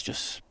it was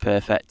just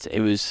perfect.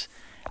 It was,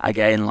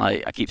 again,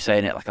 like I keep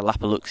saying it, like a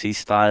Lapaluxy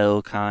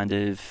style kind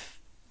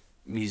of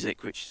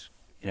music, which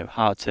you know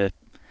hard to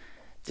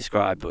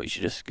describe, but you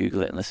should just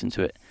Google it and listen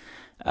to it.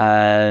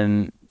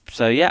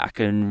 So yeah, I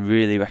can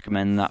really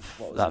recommend that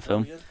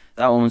film.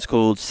 That one's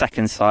called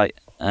Second Sight.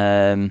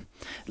 One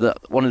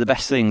of the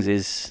best things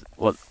is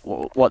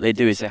what they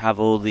do is they have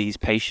all these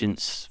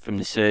patients from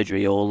the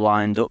surgery all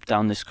lined up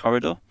down this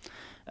corridor,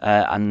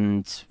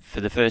 and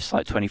for the first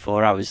like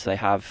 24 hours they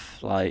have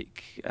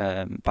like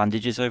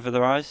bandages over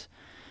their eyes.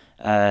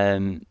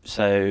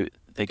 So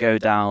they go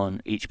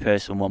down each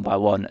person one by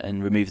one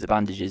and remove the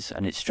bandages,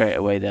 and it's straight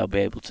away they'll be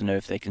able to know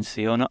if they can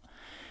see or not.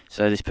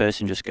 So this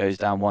person just goes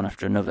down one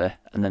after another,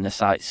 and then the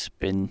sight's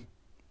been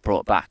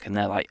brought back, and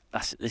they're like,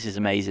 this is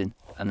amazing.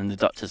 And then the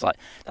doctor's like,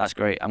 that's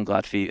great, I'm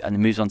glad for you. And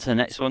then moves on to the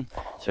next one.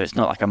 So it's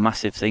not like a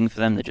massive thing for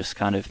them, they're just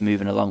kind of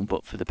moving along,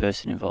 but for the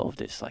person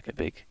involved, it's like a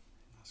big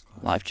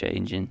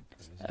life-changing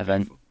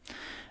event.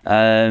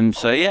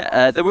 So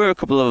yeah, there were a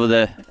couple of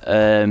other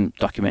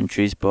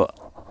documentaries, but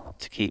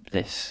to keep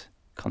this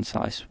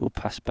concise, we'll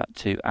pass back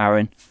to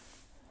Aaron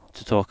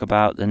to talk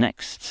about the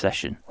next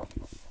session.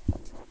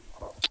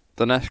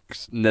 The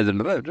next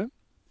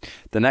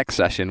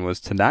session was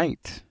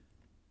tonight.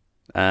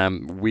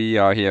 We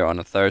are here on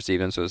a Thursday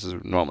evening, so this is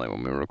normally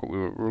when we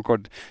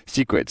record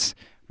Secrets.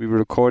 We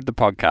record the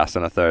podcast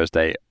on a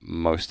Thursday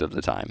most of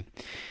the time.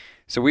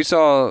 So we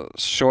saw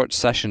short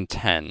session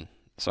 10.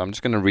 So I'm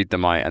just going to read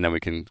them out, and then we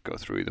can go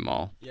through them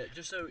all. Yeah,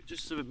 just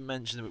to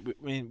mention,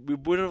 we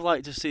would have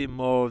liked to see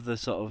more of the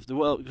sort of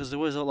because there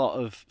was a lot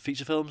of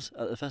feature films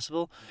at the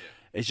festival.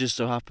 Yeah. It just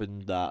so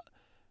happened that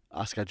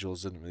our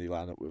schedules didn't really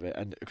line up with it,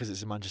 and because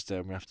it's in Manchester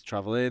and we have to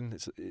travel in,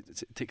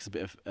 it takes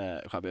quite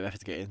a bit of effort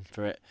to get in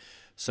for it.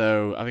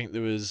 So I think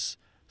there was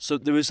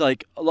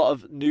like a lot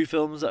of new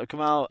films that have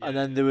come out, and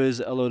then there was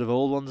a load of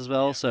old ones as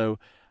well. Yeah. So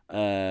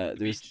there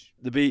was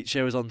The Beach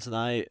was on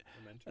tonight.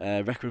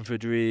 Requiem for a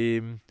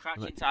Dream,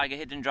 Crouching Tiger,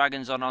 Hidden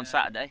Dragons on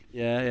Saturday.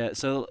 Yeah.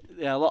 So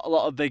yeah, a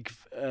lot of big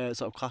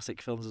sort of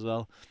classic films as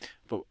well.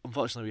 But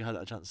unfortunately, we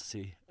hadn't a chance to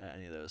see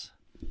any of those.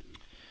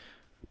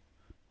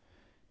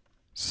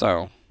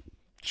 So,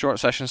 short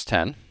sessions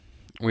 10.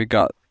 We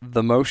got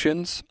The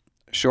Motions,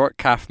 Short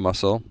Calf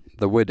Muscle,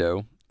 The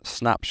Widow,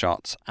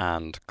 Snapshots,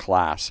 and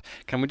Class.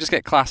 Can we just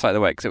get Class out of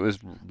the way, because it was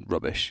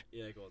rubbish?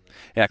 Yeah, go on then.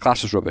 Yeah,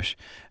 Class was rubbish.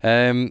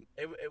 It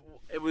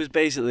was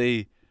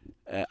basically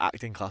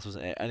acting class,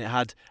 wasn't it? And it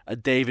had a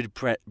David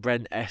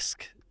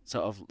Brent-esque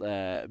sort of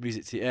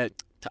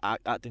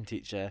acting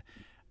teacher,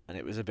 and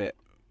it was just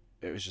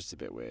a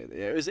bit weird.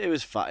 It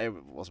was fat. It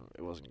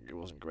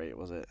wasn't great,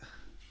 was it?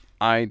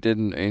 I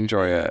didn't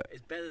enjoy it.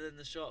 It's better than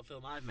the short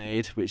film I've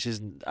made, which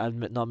is I've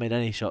not made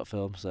any short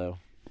film. So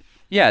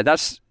Yeah,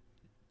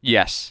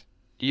 yes,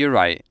 you're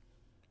right,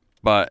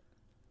 but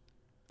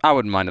I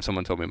wouldn't mind if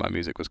someone told me my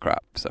music was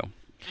crap. So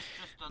Just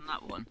on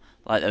that one,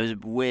 like there was a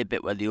weird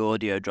bit where the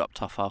audio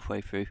dropped off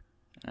halfway through,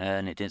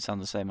 and it didn't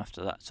sound the same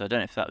after that. So I don't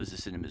know if that was the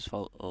cinema's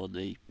fault or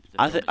the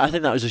I think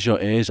that was just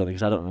your ears, Johnny,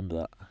 because I don't remember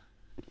that.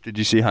 did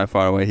you see how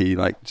far away he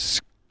like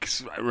just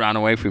ran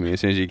away from me as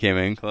soon as you came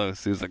in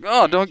close? He was like,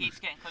 "Oh, don't keeps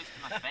getting close to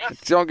my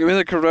face. don't give me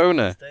the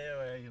corona." Stay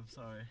away. I'm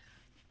sorry.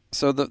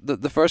 So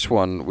the first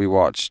one we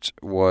watched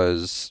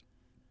was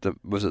it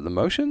The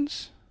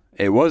Motions?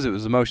 It was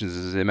The Motions.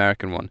 This is the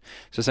American one.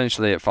 So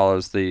essentially, it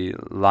follows the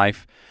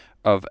life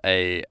of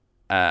a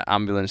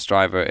ambulance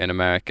driver in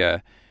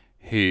America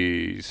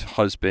whose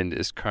husband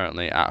is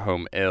currently at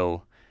home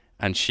ill,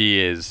 and she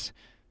is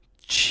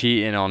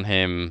cheating on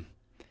him.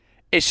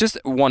 It's just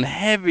one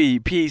heavy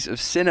piece of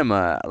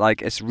cinema.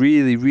 Like, it's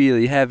really,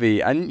 really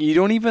heavy, and you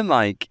don't even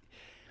like.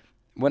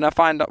 When I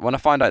find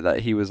out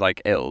that he was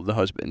like ill, the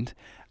husband,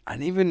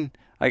 and even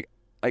like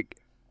I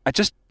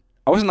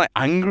wasn't like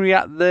angry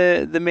at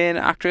the main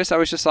actress. I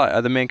was just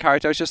like the main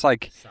character. I was just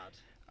like, Sad.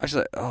 I was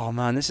like, oh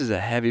man, this is a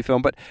heavy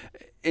film. But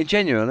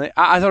genuinely,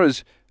 I thought it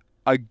was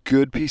a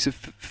good piece of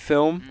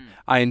film.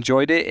 I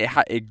enjoyed it.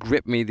 It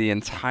gripped me the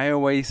entire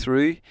way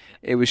through.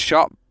 It was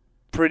shot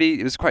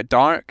it was quite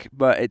dark,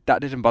 but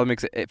that didn't bother me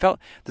because it felt,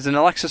 there's an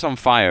Alexis on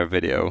Fire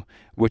video,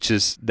 which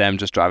is them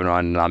just driving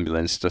around in an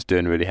ambulance, just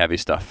doing really heavy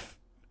stuff.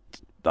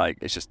 Like,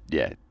 it's just,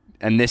 yeah.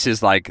 And this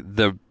is like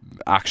the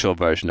actual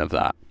version of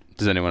that.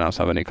 Does anyone else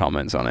have any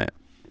comments on it?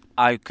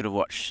 I could have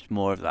watched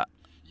more of that.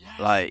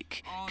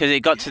 Like, because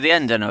it got to the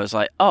end and I was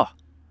like, oh,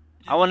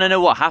 I want to know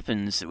what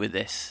happens with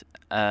this.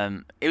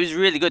 It was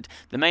really good.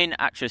 The main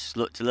actress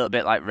looked a little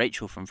bit like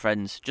Rachel from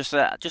Friends, just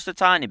a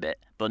tiny bit,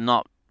 but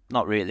not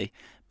really.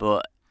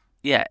 But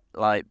yeah,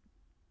 like,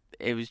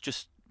 it was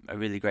just a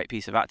really great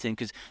piece of acting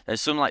because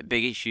there's some like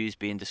big issues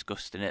being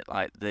discussed in it,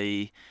 like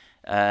the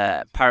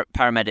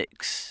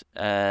paramedic's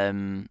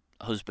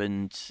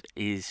husband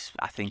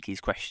I think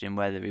he's questioning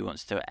whether he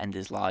wants to end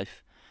his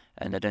life,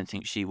 and I don't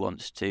think she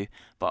wants to.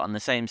 But at the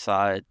same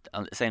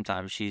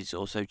time, she's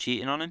also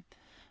cheating on him.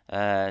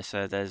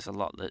 So there's a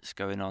lot that's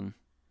going on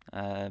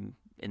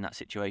in that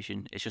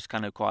situation. It's just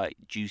kind of quite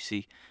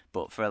juicy,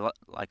 but for a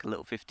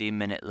little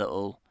 15-minute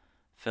little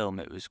film,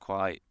 it was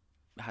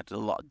had a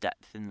lot of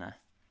depth in there.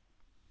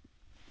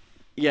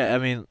 Yeah, I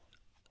mean,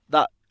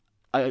 that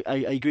I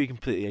agree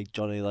completely,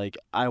 Johnny. Like,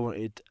 I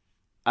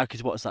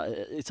could watch that.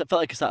 It felt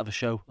like a start of a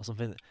show or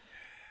something.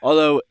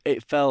 Although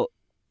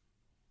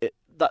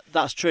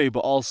that's true,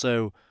 but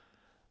also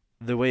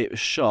the way it was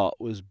shot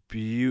was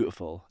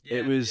beautiful.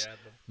 It was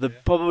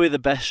probably the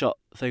best shot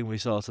thing we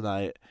saw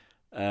tonight.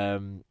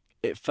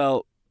 It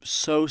felt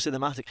so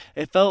cinematic.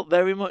 It felt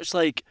very much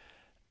like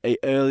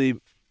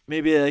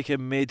maybe like a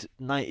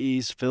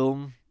mid-90s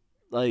film.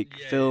 Like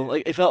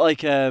it felt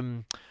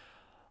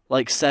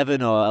like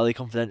Seven or LA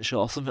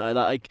Confidential or something like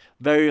that. Like,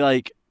 very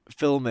like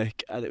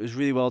filmic, and it was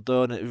really well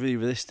done. It was really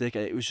realistic,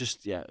 and it was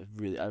just I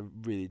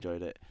really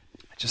enjoyed it.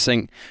 I just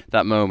think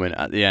that moment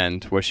at the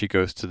end where she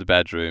goes to the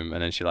bedroom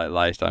and then she like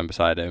lies down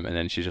beside him and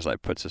then she just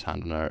like puts his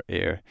hand on her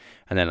ear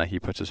and then like he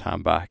puts his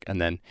hand back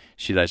and then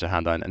she lays her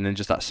hand down and then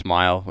just that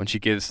smile when she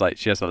has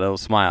that little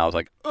smile. I was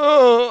like,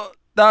 oh,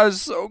 that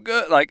was so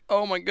good. Like,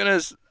 oh my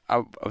goodness.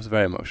 I was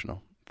very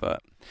emotional,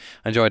 but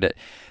I enjoyed it.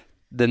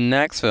 The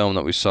next film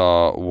that we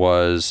saw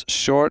was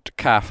Short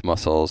Calf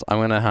Muscles. I'm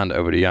going to hand it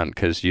over to Jan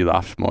because you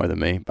laughed more than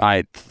me.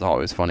 I thought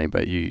it was funny,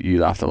 but you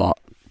laughed a lot.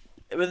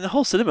 I mean, the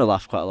whole cinema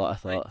laughed quite a lot, I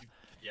thought.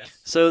 Yes.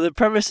 So the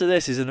premise of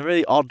this is a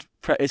really odd...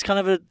 it's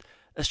kind of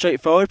a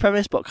straightforward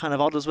premise, but kind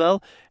of odd as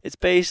well. It's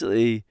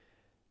basically...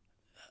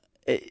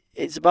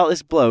 It's about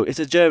this bloke. It's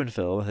a German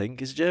film, I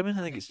think. Is it German?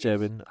 I think it's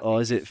German. Or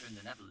is it...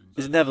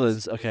 Is it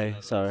Netherlands? Okay,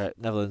 sorry,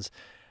 Netherlands.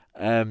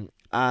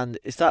 And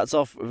it starts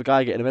off with a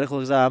guy getting a medical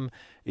exam.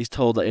 He's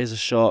told that he has a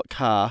short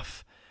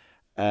calf.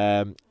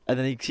 And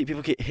then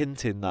people keep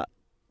hinting that,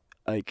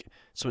 like,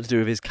 something to do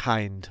with his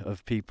kind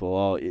of people,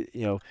 or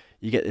you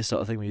get this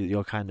sort of thing with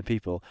your kind of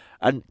people.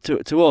 And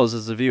to us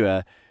as a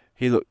viewer,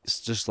 he looks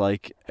just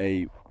like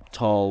a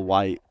tall,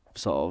 white,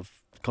 sort of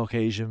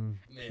Caucasian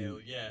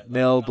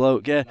male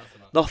bloke. Yeah,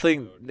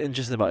 nothing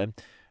interesting about him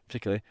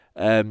particularly.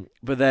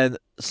 But then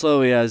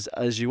slowly,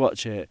 as you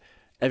watch it,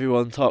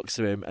 everyone talks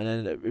to him, and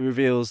then it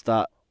reveals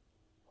that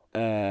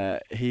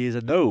he is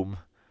a gnome.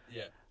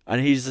 Yeah,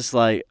 and he's just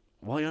like,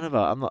 what are you on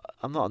about?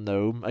 I'm not a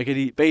gnome. Like, and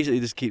he basically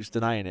just keeps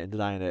denying it,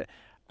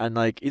 and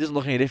like he doesn't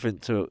look any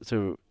different to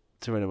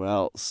anyone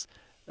else.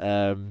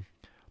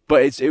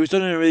 But it was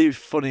done in a really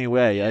funny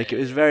way. Like, it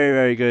was very,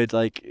 very good.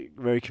 Like,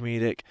 very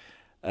comedic.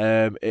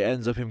 It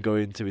ends up him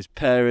going to his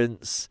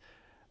parents,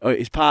 or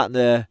his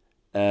partner.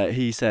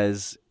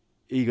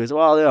 He goes,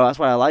 well, that's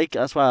why I liked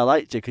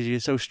you, because you're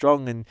so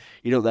strong and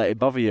you don't let it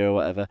bother you or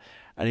whatever.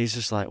 And he's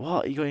just like,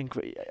 what? Are you going?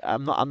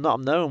 I'm not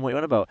known. What are you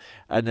on about?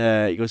 And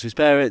he goes to his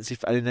parents,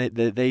 and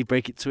they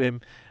break it to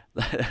him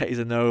that he's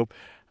a gnome.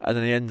 and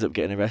then he ends up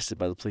getting arrested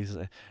by the police,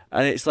 doesn't he?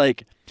 And it's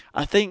like,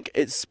 I think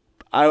it's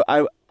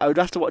I would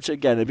have to watch it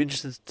again. It'd be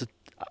interesting to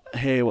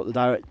hear what the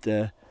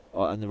director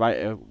and the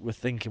writer were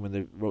thinking when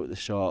they wrote the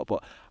short,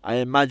 but I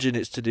imagine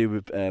it's to do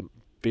with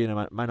being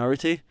a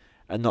minority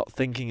and not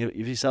thinking of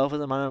yourself as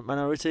a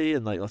minority,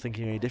 and like not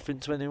thinking any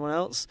different to anyone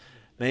else,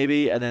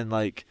 maybe, and then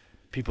like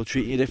people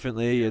treating you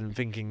differently and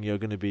thinking you're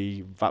going to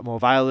be more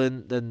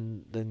violent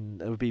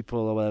than other people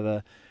or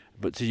whatever,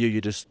 but to you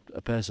you're just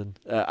a person.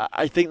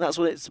 I think that's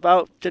what it's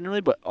about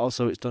generally, but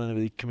also it's done in a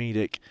really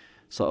comedic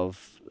sort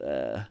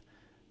of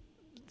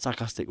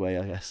sarcastic way,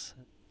 I guess.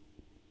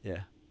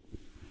 Yeah.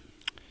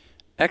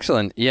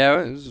 Excellent.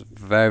 Yeah, it was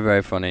very,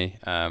 very funny.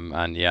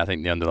 And yeah, I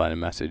think the underlying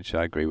message,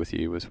 I agree with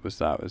you, was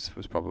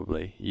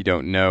probably you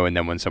don't know, and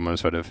then when someone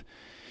sort of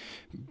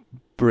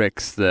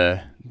bricks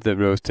the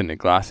rose tinted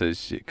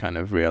glasses, you kind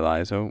of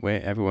realise, oh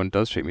wait, everyone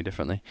does treat me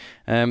differently.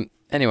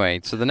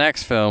 Anyway, so the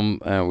next film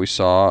we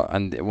saw,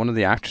 and one of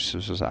the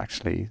actresses was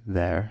actually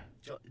there.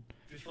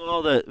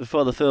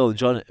 Before the film,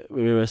 John,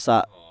 we were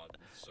sat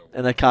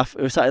in a cafe.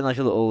 We were sat in like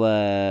a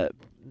little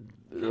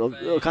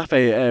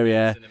cafe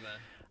area.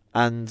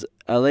 And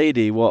a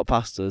lady walked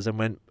past us and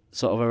went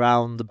sort of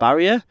around the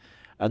barrier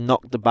and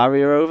knocked the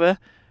barrier over,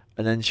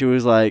 and then she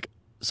was like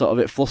sort of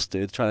a bit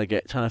flustered trying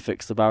to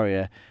fix the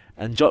barrier.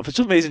 And John, for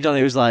some reason,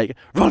 Johnny was like,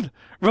 "Run!"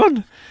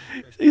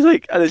 He's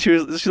like, and then she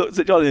looked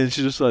at Johnny and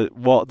she just like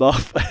walked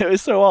off. It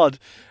was so odd,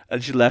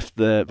 and she left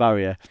the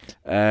barrier.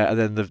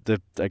 And then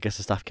I guess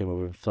the staff came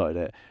over and sorted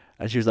it.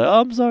 And she was like,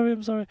 "Oh, I'm sorry."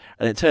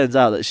 And it turns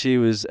out that she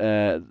was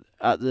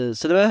at the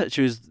cinema.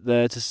 She was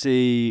there to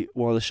see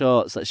one of the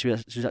shorts that she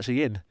was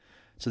actually in.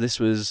 So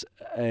this was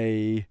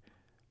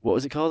what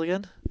was it called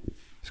again?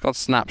 It's called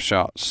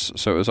Snapshots.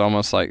 So it was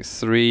almost like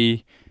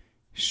 3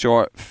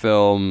 short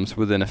films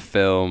within a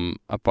film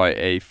about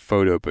a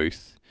photo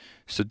booth.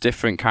 So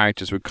different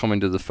characters would come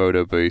into the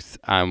photo booth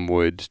and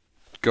would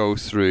go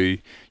through.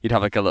 You'd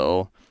have like a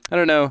little, I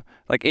don't know,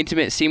 like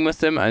intimate scene with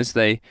them as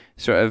they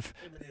sort of.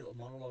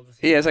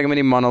 Yeah, it's like a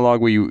mini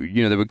monologue where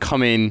you know they would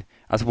come in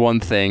as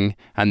one thing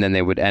and then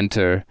they would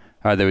enter.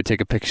 Or they would take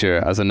a picture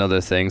as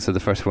another thing. So the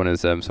first one is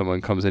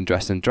someone comes in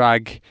dressed in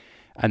drag,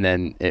 and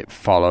then it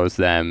follows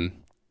them.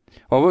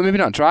 Well, maybe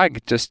not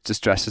drag, just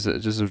dresses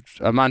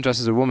a man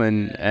dresses a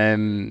woman,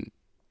 and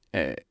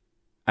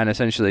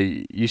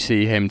essentially you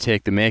see him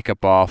take the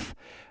makeup off,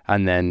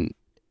 and then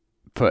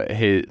put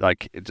his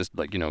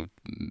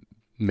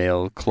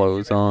male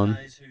clothes on.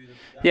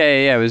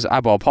 Yeah. It was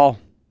Eyeball Paul.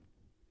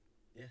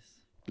 Yes.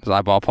 It was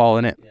Eyeball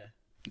Paul, innit? Yeah.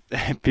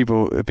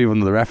 People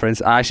know the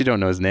reference. I actually don't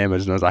know his name. I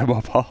just know his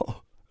Eyeball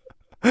Paul.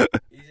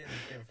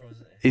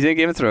 He's in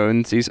Game of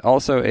Thrones. He's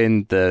also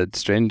in The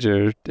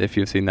Stranger, if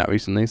you've seen that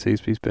recently. So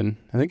he's been.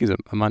 I think he's a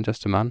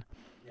Manchester man.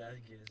 Yeah, I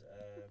think he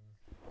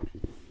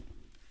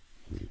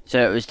is.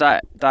 So it was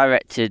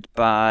directed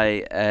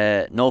by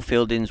Noel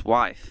Fielding's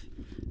wife,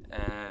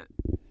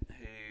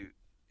 who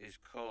is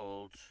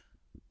called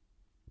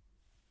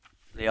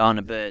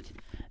Liana Bird,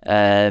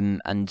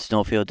 and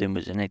Noel Fielding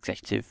was an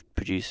executive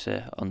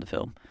producer on the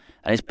film.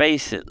 And it's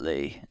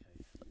basically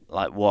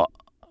like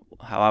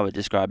how I would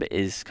describe it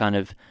is kind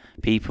of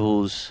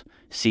people's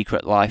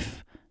secret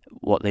life,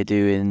 what they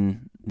do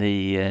in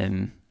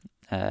the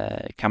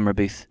camera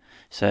booth.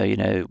 So, you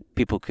know,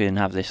 people can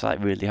have this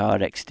like really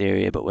hard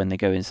exterior, but when they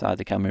go inside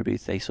the camera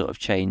booth, they sort of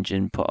change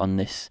and put on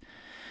this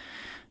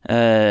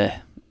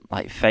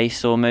like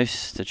face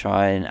almost to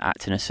try and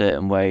act in a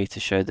certain way to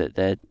show that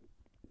they're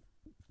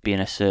being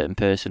a certain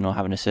person or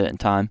having a certain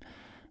time.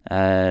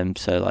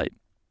 So like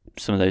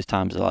some of those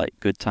times are like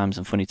good times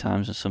and funny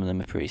times, and some of them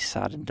are pretty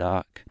sad and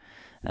dark.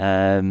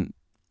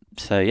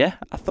 So yeah,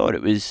 I thought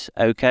it was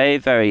okay,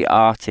 very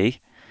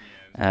arty.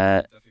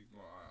 Definitely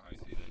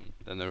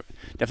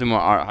more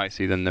art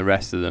heisty than the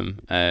rest of them.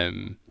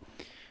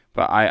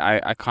 But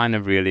I kind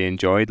of really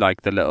enjoyed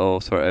like the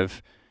little sort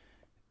of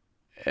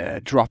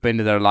drop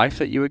into their life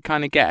that you would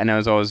kind of get, and I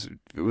was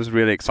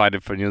really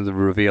excited for the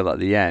reveal at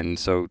the end.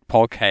 So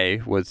Paul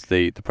Kaye was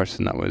the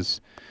person that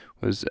was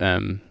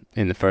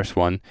in the first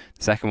one.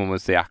 The second one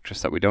was the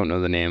actress that we don't know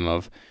the name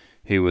of,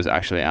 who was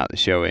actually at the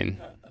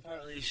showing.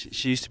 Apparently,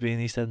 she used to be in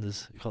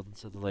EastEnders, according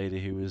to the lady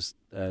who was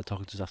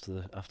talking to us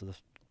after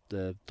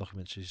the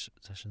documentary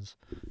sessions.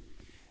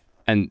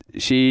 And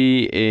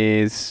she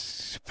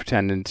is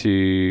pretending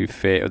to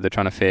fake, or they're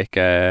trying to fake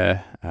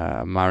a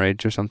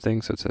marriage or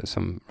something. So it's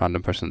some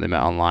random person that they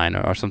met online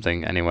or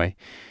something. Anyway,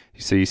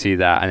 so you see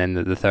that, and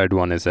then the third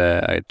one is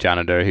a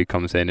janitor who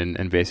comes in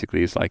and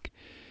basically is like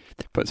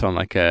puts on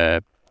like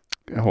a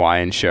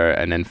Hawaiian shirt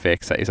and then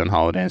fakes that he's on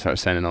holiday and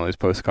starts sending all these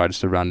postcards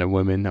to random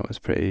women. That was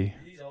pretty.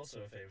 He's also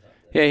a famous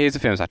actor. Yeah, he's a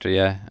famous actor.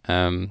 Yeah.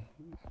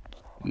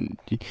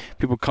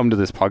 People come to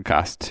this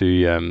podcast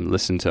to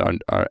listen to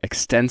our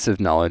extensive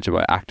knowledge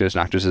about actors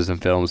and actresses in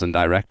films and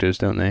directors,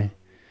 don't they?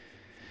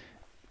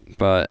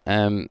 But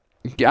and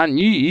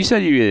you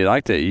said you really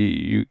liked it.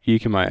 You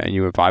came out and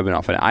you were vibing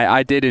off it.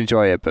 I did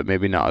enjoy it, but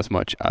maybe not as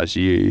much as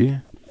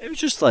you. It was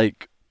just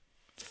like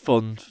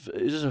fun.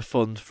 It was just a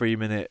fun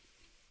 3-minute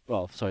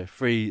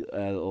three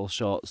little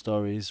short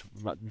stories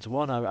wrapped into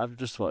one. I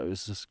just thought it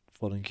was just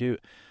fun and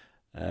cute.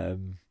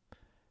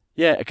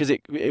 Yeah, because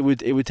it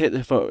would take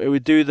the photo. It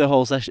would do the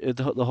whole session,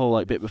 the whole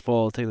like bit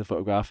before taking the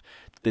photograph.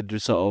 They'd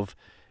just sort of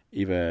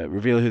either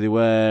reveal who they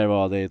were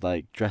or they'd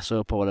like dress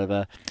up or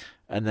whatever,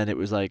 and then it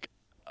was like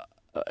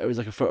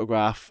a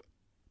photograph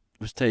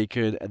was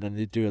taken, and then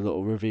they'd do a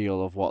little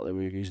reveal of what they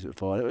were using it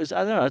for. And it was,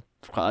 I don't know, I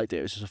quite liked it.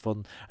 It was just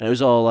fun, and it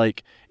was all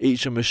like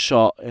each of them was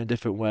shot in a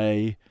different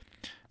way.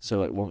 So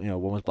like one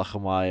was black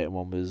and white, and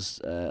one was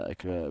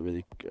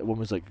one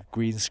was like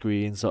green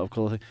screen sort of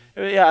colour thing.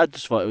 Yeah, I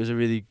just thought it was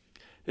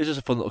just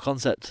a fun little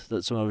concept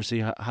that someone obviously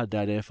had the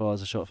idea for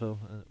as a short film.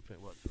 And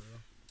it worked really well.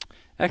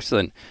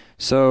 Excellent.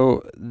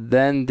 So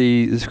then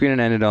the screening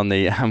ended on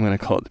the, I'm going to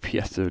call it the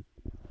pièce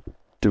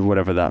de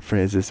whatever that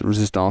phrase is,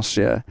 Resistance,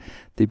 yeah.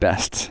 The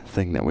best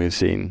thing that we've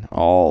seen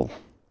all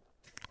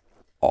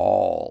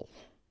of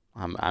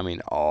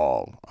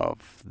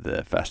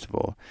the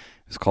festival.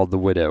 It's called The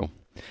Widow.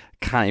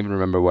 Can't even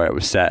remember where it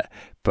was set,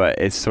 but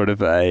it's sort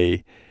of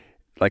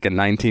like a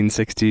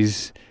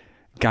 1960s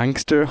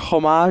gangster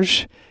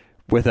homage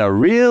with a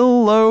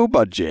real low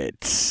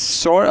budget,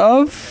 sort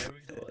of.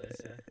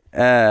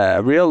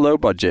 Real low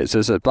budget, so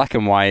it's a black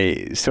and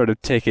white, sort of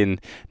taking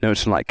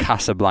notes from like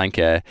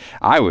Casablanca.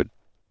 I would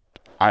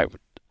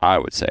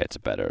say it's a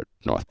better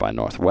North by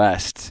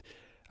Northwest.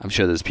 I'm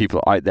sure there's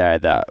people out there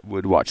that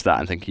would watch that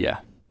and think,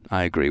 yeah,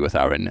 I agree with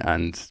Aaron,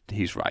 and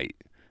he's right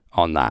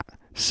on that.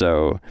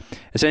 So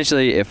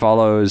essentially, it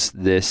follows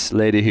this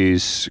lady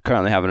who's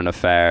currently having an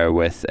affair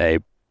with a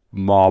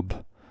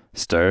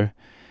mobster.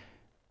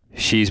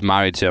 She's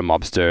married to a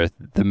mobster.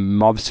 The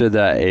mobster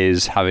that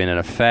is having an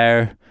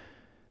affair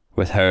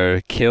with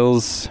her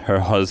kills her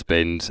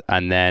husband,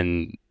 and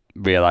then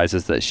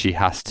realizes that she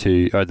has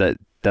to, or that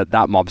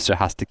mobster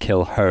has to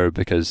kill her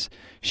because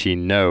she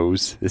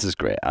knows. This is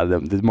great.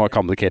 The more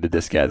complicated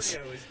this gets.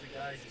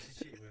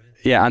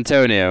 Yeah,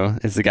 Antonio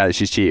is the guy that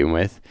she's cheating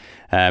with.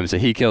 So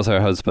he kills her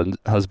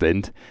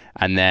husband,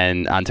 and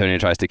then Antonio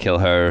tries to kill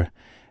her,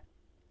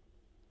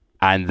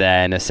 and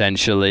then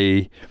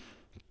essentially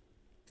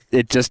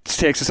it just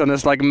takes us on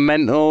this like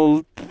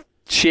mental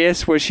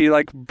chase where she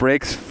like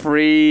breaks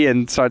free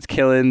and starts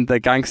killing the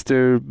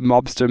gangster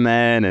mobster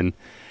man, and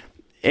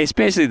it's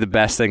basically the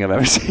best thing I've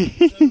ever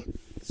seen.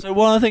 So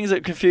one of the things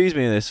that confused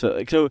me in this,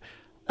 so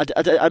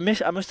I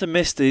must have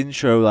missed the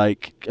intro.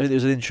 Like I think there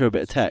was an intro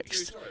bit of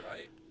text.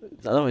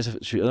 I don't know if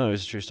it's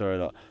a true story or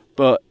not,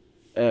 but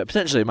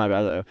potentially it might be.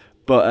 I don't know,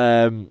 but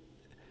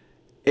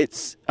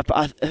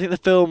I think the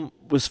film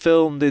was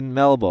filmed in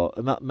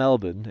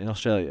Melbourne in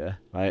Australia,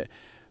 right?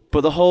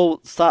 But the whole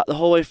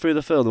way through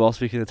the film, they're all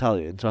speaking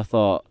Italian. So I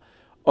thought,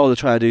 they're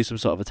trying to do some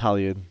sort of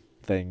Italian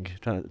thing,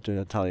 trying to do an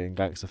Italian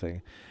gangster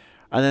thing,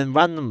 and then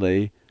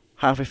randomly,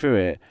 halfway through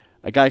it,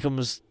 a guy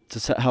comes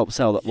to help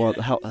sell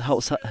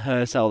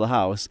her sell the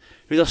house.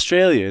 Who's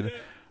Australian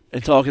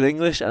and talking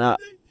English, and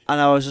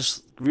I was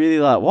just really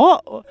like,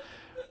 what?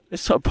 It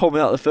sort of pulled me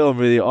out of the film.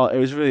 Really odd. It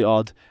was really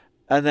odd,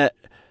 and that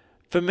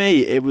for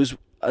me it was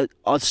a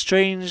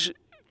strange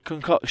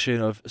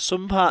concoction of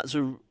some parts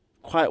were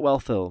quite well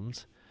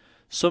filmed.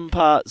 Some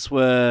parts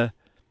were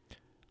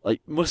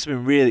like must have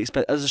been really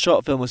expensive. As a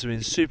short film, must have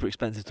been super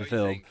expensive to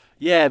film. Think?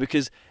 Yeah,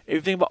 because if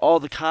you think about all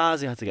the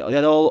cars they had to get, they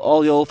had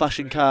all the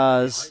old-fashioned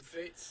cars.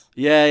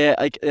 Yeah,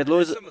 like they had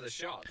loads of some of the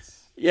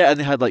shots. Yeah, and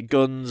they had like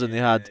guns, and they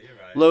had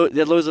they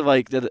had loads of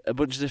they had a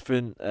bunch of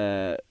different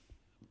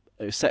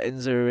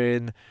settings they were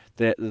in.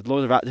 They had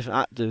loads of different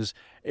actors.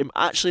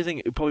 I actually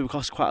think it probably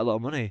cost quite a lot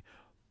of money.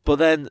 But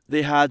then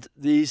they had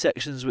these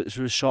sections which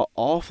were shot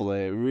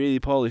awfully, really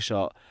poorly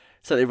shot.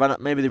 So they ran out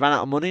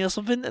of money or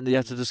something, and they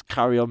had to just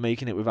carry on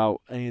making it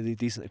without any of the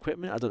decent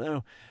equipment. I don't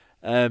know.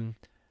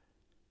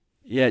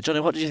 Yeah, Johnny,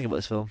 what did you think about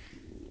this film?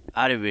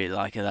 I didn't really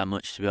like it that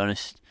much, to be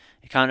honest.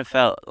 It kind of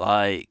felt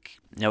like,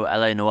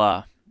 LA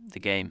Noire, the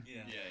game.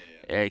 Yeah.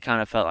 It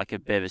kind of felt like a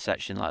bit of a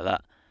section like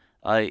that.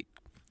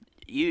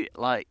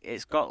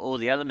 It's got all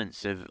the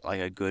elements of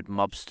like a good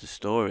mobster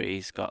story.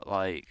 It's got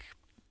like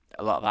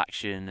a lot of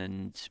action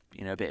and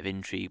a bit of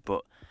intrigue,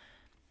 but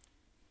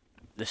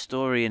the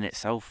story in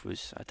itself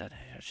was, I don't know,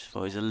 I just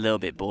thought it was a little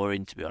bit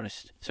boring, to be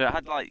honest. So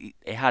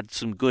it had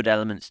some good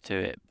elements to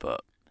it,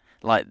 but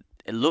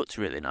it looked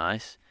really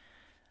nice,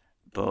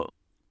 but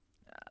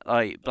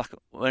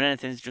when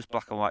anything's just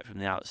black and white from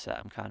the outset,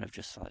 I'm kind of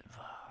just like,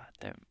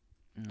 I'm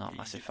not a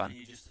massive fan.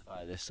 You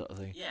justify this sort of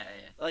thing. Yeah.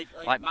 Like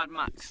Mad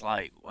Max,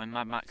 when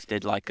Mad Max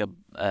did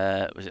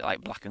was it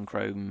like black and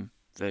chrome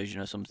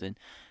version or something?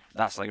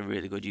 That's like a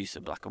really good use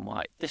of black and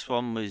white. This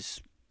one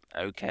was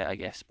okay, I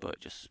guess, but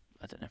just,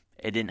 I don't know.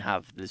 It didn't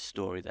have the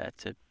story there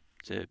to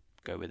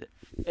go with it.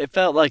 It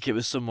felt like it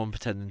was someone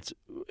pretending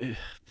to...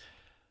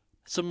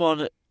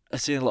 Someone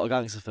has seen a lot of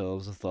gangster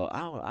films and thought,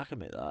 I can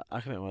make that.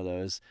 I can make one of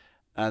those.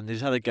 And they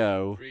just had a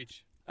go.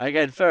 Preach.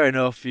 Again, fair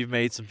enough, you've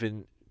made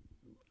something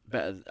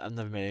better. I've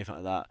never made anything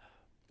like that.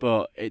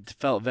 But it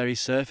felt very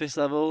surface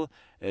level.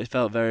 It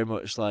felt very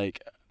much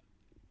like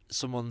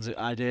someone's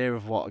idea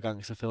of what a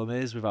gangster film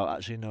is without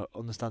actually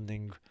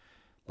understanding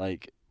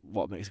like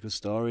what makes a good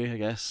story, I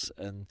guess.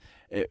 And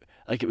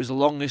it was the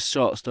longest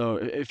short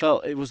story.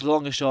 It was the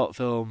longest short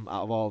film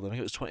out of all of them. I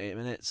think it was 28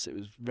 minutes. It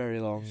was very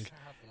long.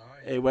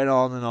 It went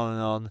on and on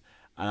and on,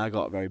 and I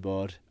got very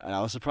bored. And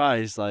I was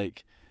surprised,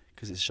 like,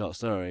 because it's a short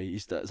story.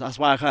 That's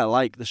why I kind of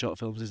like the short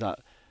films. Is that,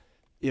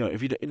 you know,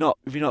 if you're not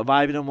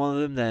vibing on one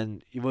of them,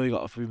 then you've only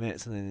got a few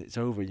minutes and then it's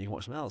over and you can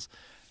watch something else.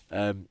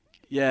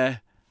 Yeah,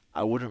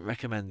 I wouldn't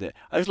recommend it.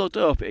 I just looked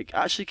it up. It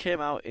actually came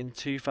out in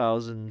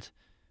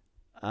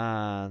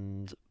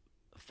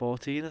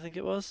 2014, I think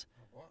it was.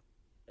 What?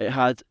 It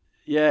had,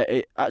 yeah.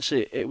 It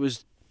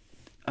was.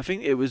 I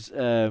think it was.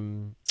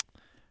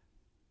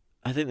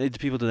 I think the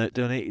people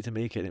donated to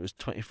make it. And it was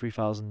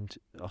 $23,000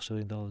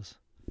 Australian dollars.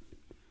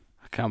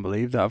 I can't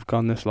believe that I've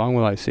gone this long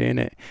without seeing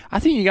it. I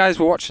think you guys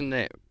were watching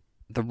it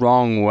the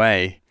wrong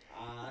way.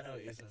 I know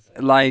what you're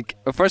saying. Like,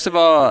 first of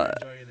all,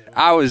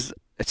 I was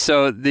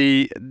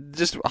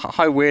just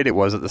how weird it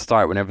was at the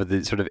start whenever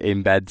they're sort of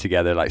in bed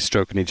together, like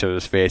stroking each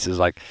other's faces,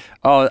 like,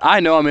 oh, I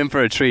know I'm in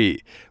for a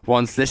treat.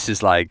 Once this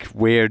is like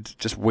weird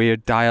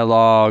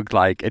dialogue,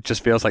 like it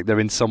just feels like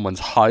they're in someone's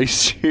house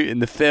shooting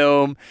the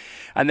film.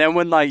 And then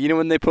when, like, you know,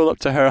 when they pull up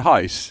to her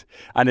house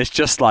and it's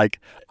just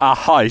like a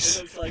house.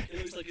 It looks like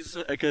it's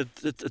like a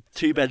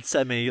 2-bed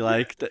semi,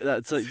 like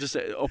that's like just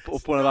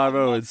up one of our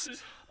roads.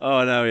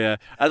 Oh no, yeah.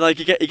 And like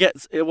he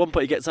gets at one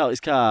point he gets out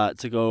his car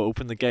to go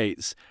open the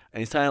gates, and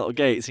he's tiny little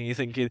gates, and you're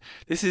thinking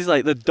this is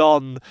like the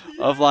Don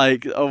of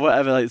like or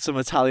whatever, like some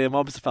Italian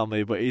mobster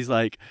family, but he's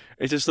like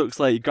it just looks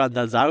like your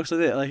granddad's house,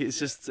 isn't it? Like it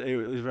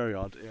was very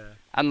odd, yeah.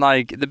 And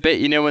like the bit,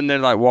 you know, when they're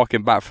like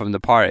walking back from the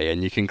party,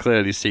 and you can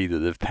clearly see that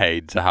they've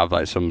paid to have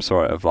like some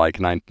sort of like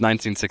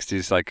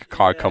 1960s like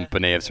car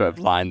company have sort of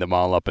lined them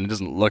all up, and it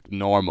doesn't look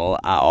normal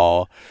at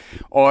all.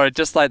 Or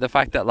just like the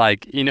fact that,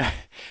 like, you know,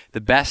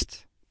 the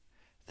best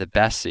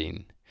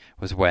scene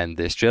was when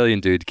the Australian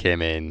dude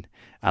came in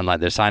and like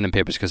they're signing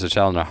papers because they're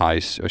selling her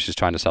house, or she's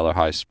trying to sell her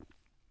house,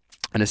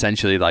 and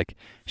essentially like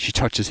she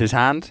touches his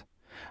hand,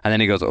 and then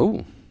he goes,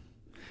 oh,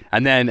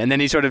 and then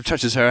he sort of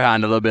touches her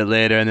hand a little bit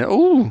later, and then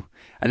oh.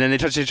 And then they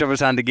touch each other's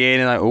hand again,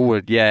 and like, oh,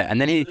 yeah.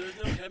 And then there was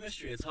no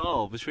chemistry at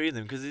all between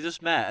them, because they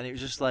just met, and it was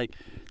just like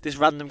this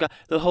random guy.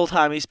 The whole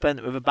time he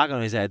spent with a bag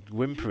on his head,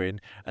 whimpering,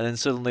 and then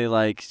suddenly,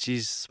 like,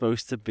 she's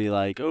supposed to be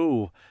like,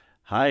 oh,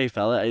 hi,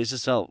 fella. It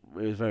just felt,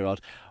 it was very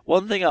odd.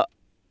 One thing, a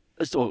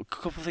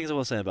couple of things I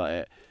will say about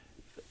it.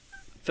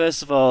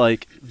 First of all,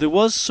 like, there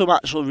was some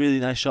actual really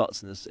nice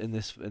shots in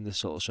this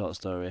sort of short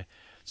story.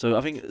 So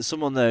I think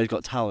someone there has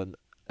got talent,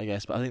 I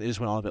guess, but I think they just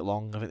went on a bit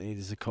long. I think they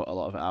needed to cut a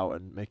lot of it out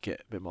and make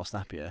it a bit more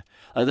snappier.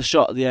 Like the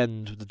shot at the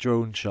end, the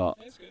drone shot,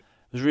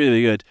 was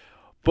really good.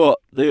 But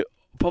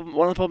one of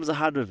the problems I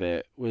had with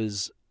it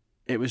was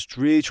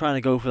really trying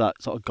to go for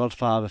that sort of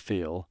Godfather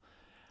feel,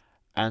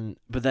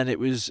 but then it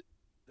was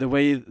the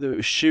way that it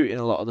was shooting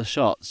a lot of the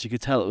shots. You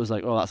could tell it was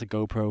like, oh, that's a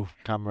GoPro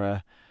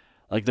camera.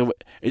 Like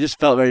it just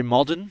felt very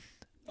modern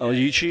or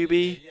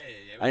YouTube-y.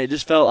 And it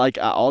just felt like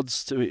at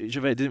odds to each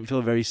other. It didn't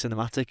feel very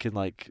cinematic and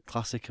like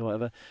classic or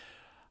whatever.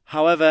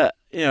 However,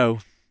 you know,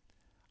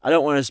 I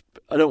don't want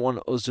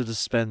us to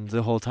just spend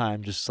the whole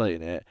time just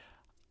slating it.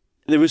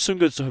 There was some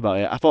good stuff about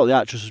it. I thought the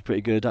actress was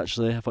pretty good,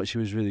 actually. I thought she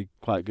was really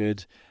quite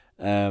good.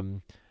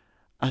 I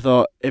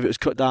thought if it was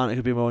cut down, it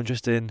could be more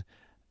interesting.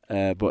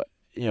 But,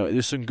 you know,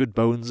 there's some good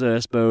bones there, I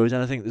suppose.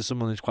 And I think there's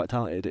someone who's quite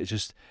talented. It's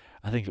just,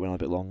 I think it went on a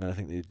bit long, and I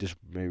think they just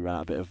maybe ran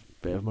out a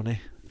bit of money.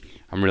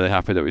 I'm really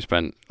happy that we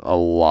spent a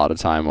lot of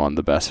time on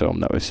the best film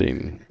that we've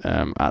seen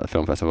at the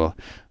film festival.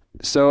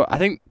 So I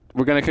think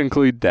we're going to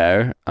conclude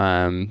there.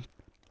 There's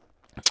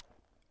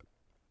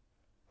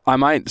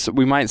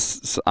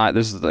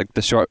like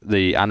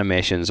the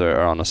animations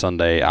are on a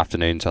Sunday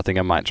afternoon, so I think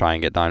I might try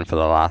and get down for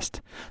the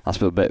last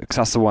little bit, because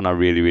that's the one I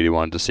really, really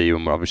wanted to see,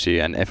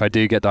 and if I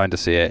do get down to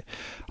see it,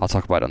 I'll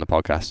talk about it on the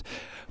podcast.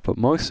 But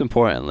most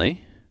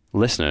importantly,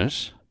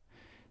 listeners,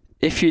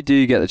 if you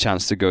do get the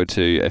chance to go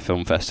to a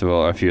film festival,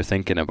 or if you're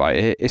thinking about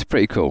it, it's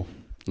pretty cool.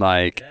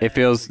 Like, it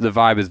feels, the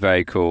vibe is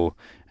very cool.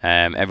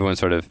 Everyone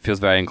sort of feels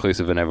very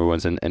inclusive, and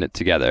everyone's in it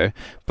together.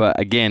 But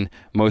again,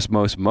 most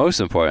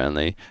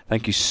importantly,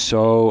 thank you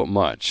so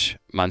much,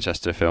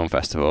 Manchester Film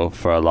Festival,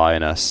 for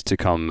allowing us to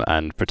come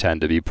and pretend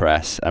to be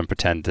press and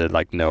pretend to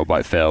like know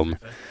about film.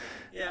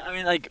 Yeah, I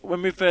mean, like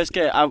when me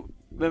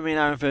and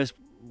Aaron first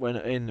went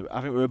in,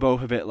 I think we were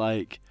both a bit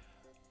like,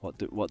 what?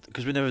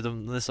 Because we've never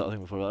done this sort of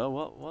thing before. Like,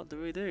 oh, what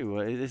do we do?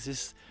 Is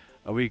this?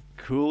 Are we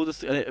cool?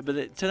 But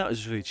it turned out it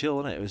was really chill,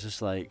 wasn't it? It was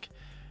just like,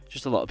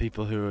 just a lot of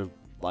people who were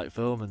like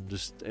film, and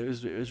just it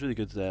was really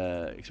good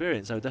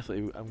experience. So I'm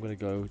gonna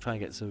go try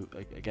and get to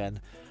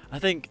again. I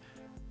think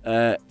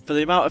for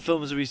the amount of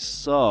films we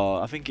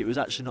saw, I think it was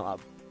actually not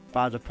that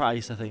bad a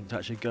price. I think to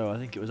actually go, I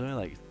think it was only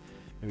like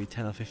maybe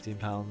 £10 or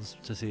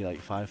 £15 to see like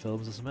 5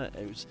 films or something.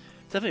 It was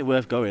definitely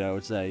worth going, I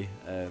would say,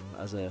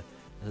 as a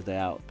day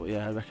out. But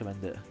yeah, I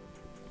recommend it.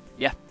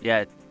 Yeah,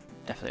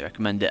 definitely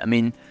recommend it. I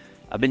mean,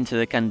 I've been to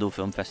the Kendal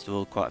Film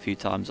Festival quite a few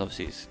times.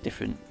 Obviously, it's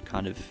different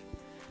kind of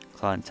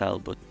clientele,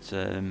 but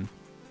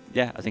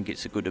yeah, I think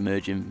it's a good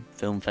emerging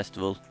film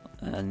festival.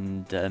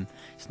 and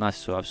it's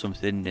nice to have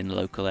something in the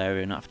local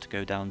area and not have to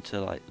go down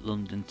to like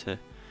London to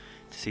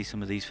see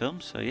some of these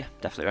films. So yeah,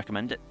 definitely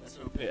recommend it. Let's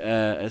hope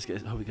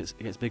it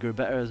gets bigger and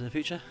better in the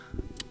future.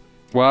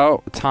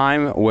 Well,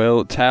 time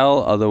will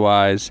tell.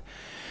 Otherwise,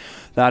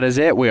 that is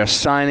it. We are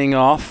signing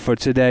off for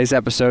today's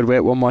episode. Wait,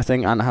 one more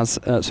thing. Ant has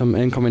some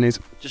incoming news.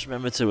 Just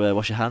remember to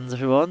wash your hands,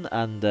 everyone,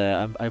 and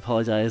I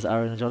apologise,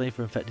 Aaron and Johnny,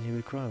 for infecting you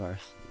with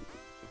coronavirus.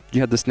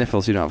 You had the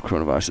sniffles. You don't have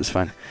coronavirus. It's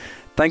fine.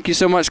 Thank you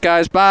so much,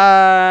 guys.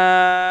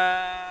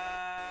 Bye.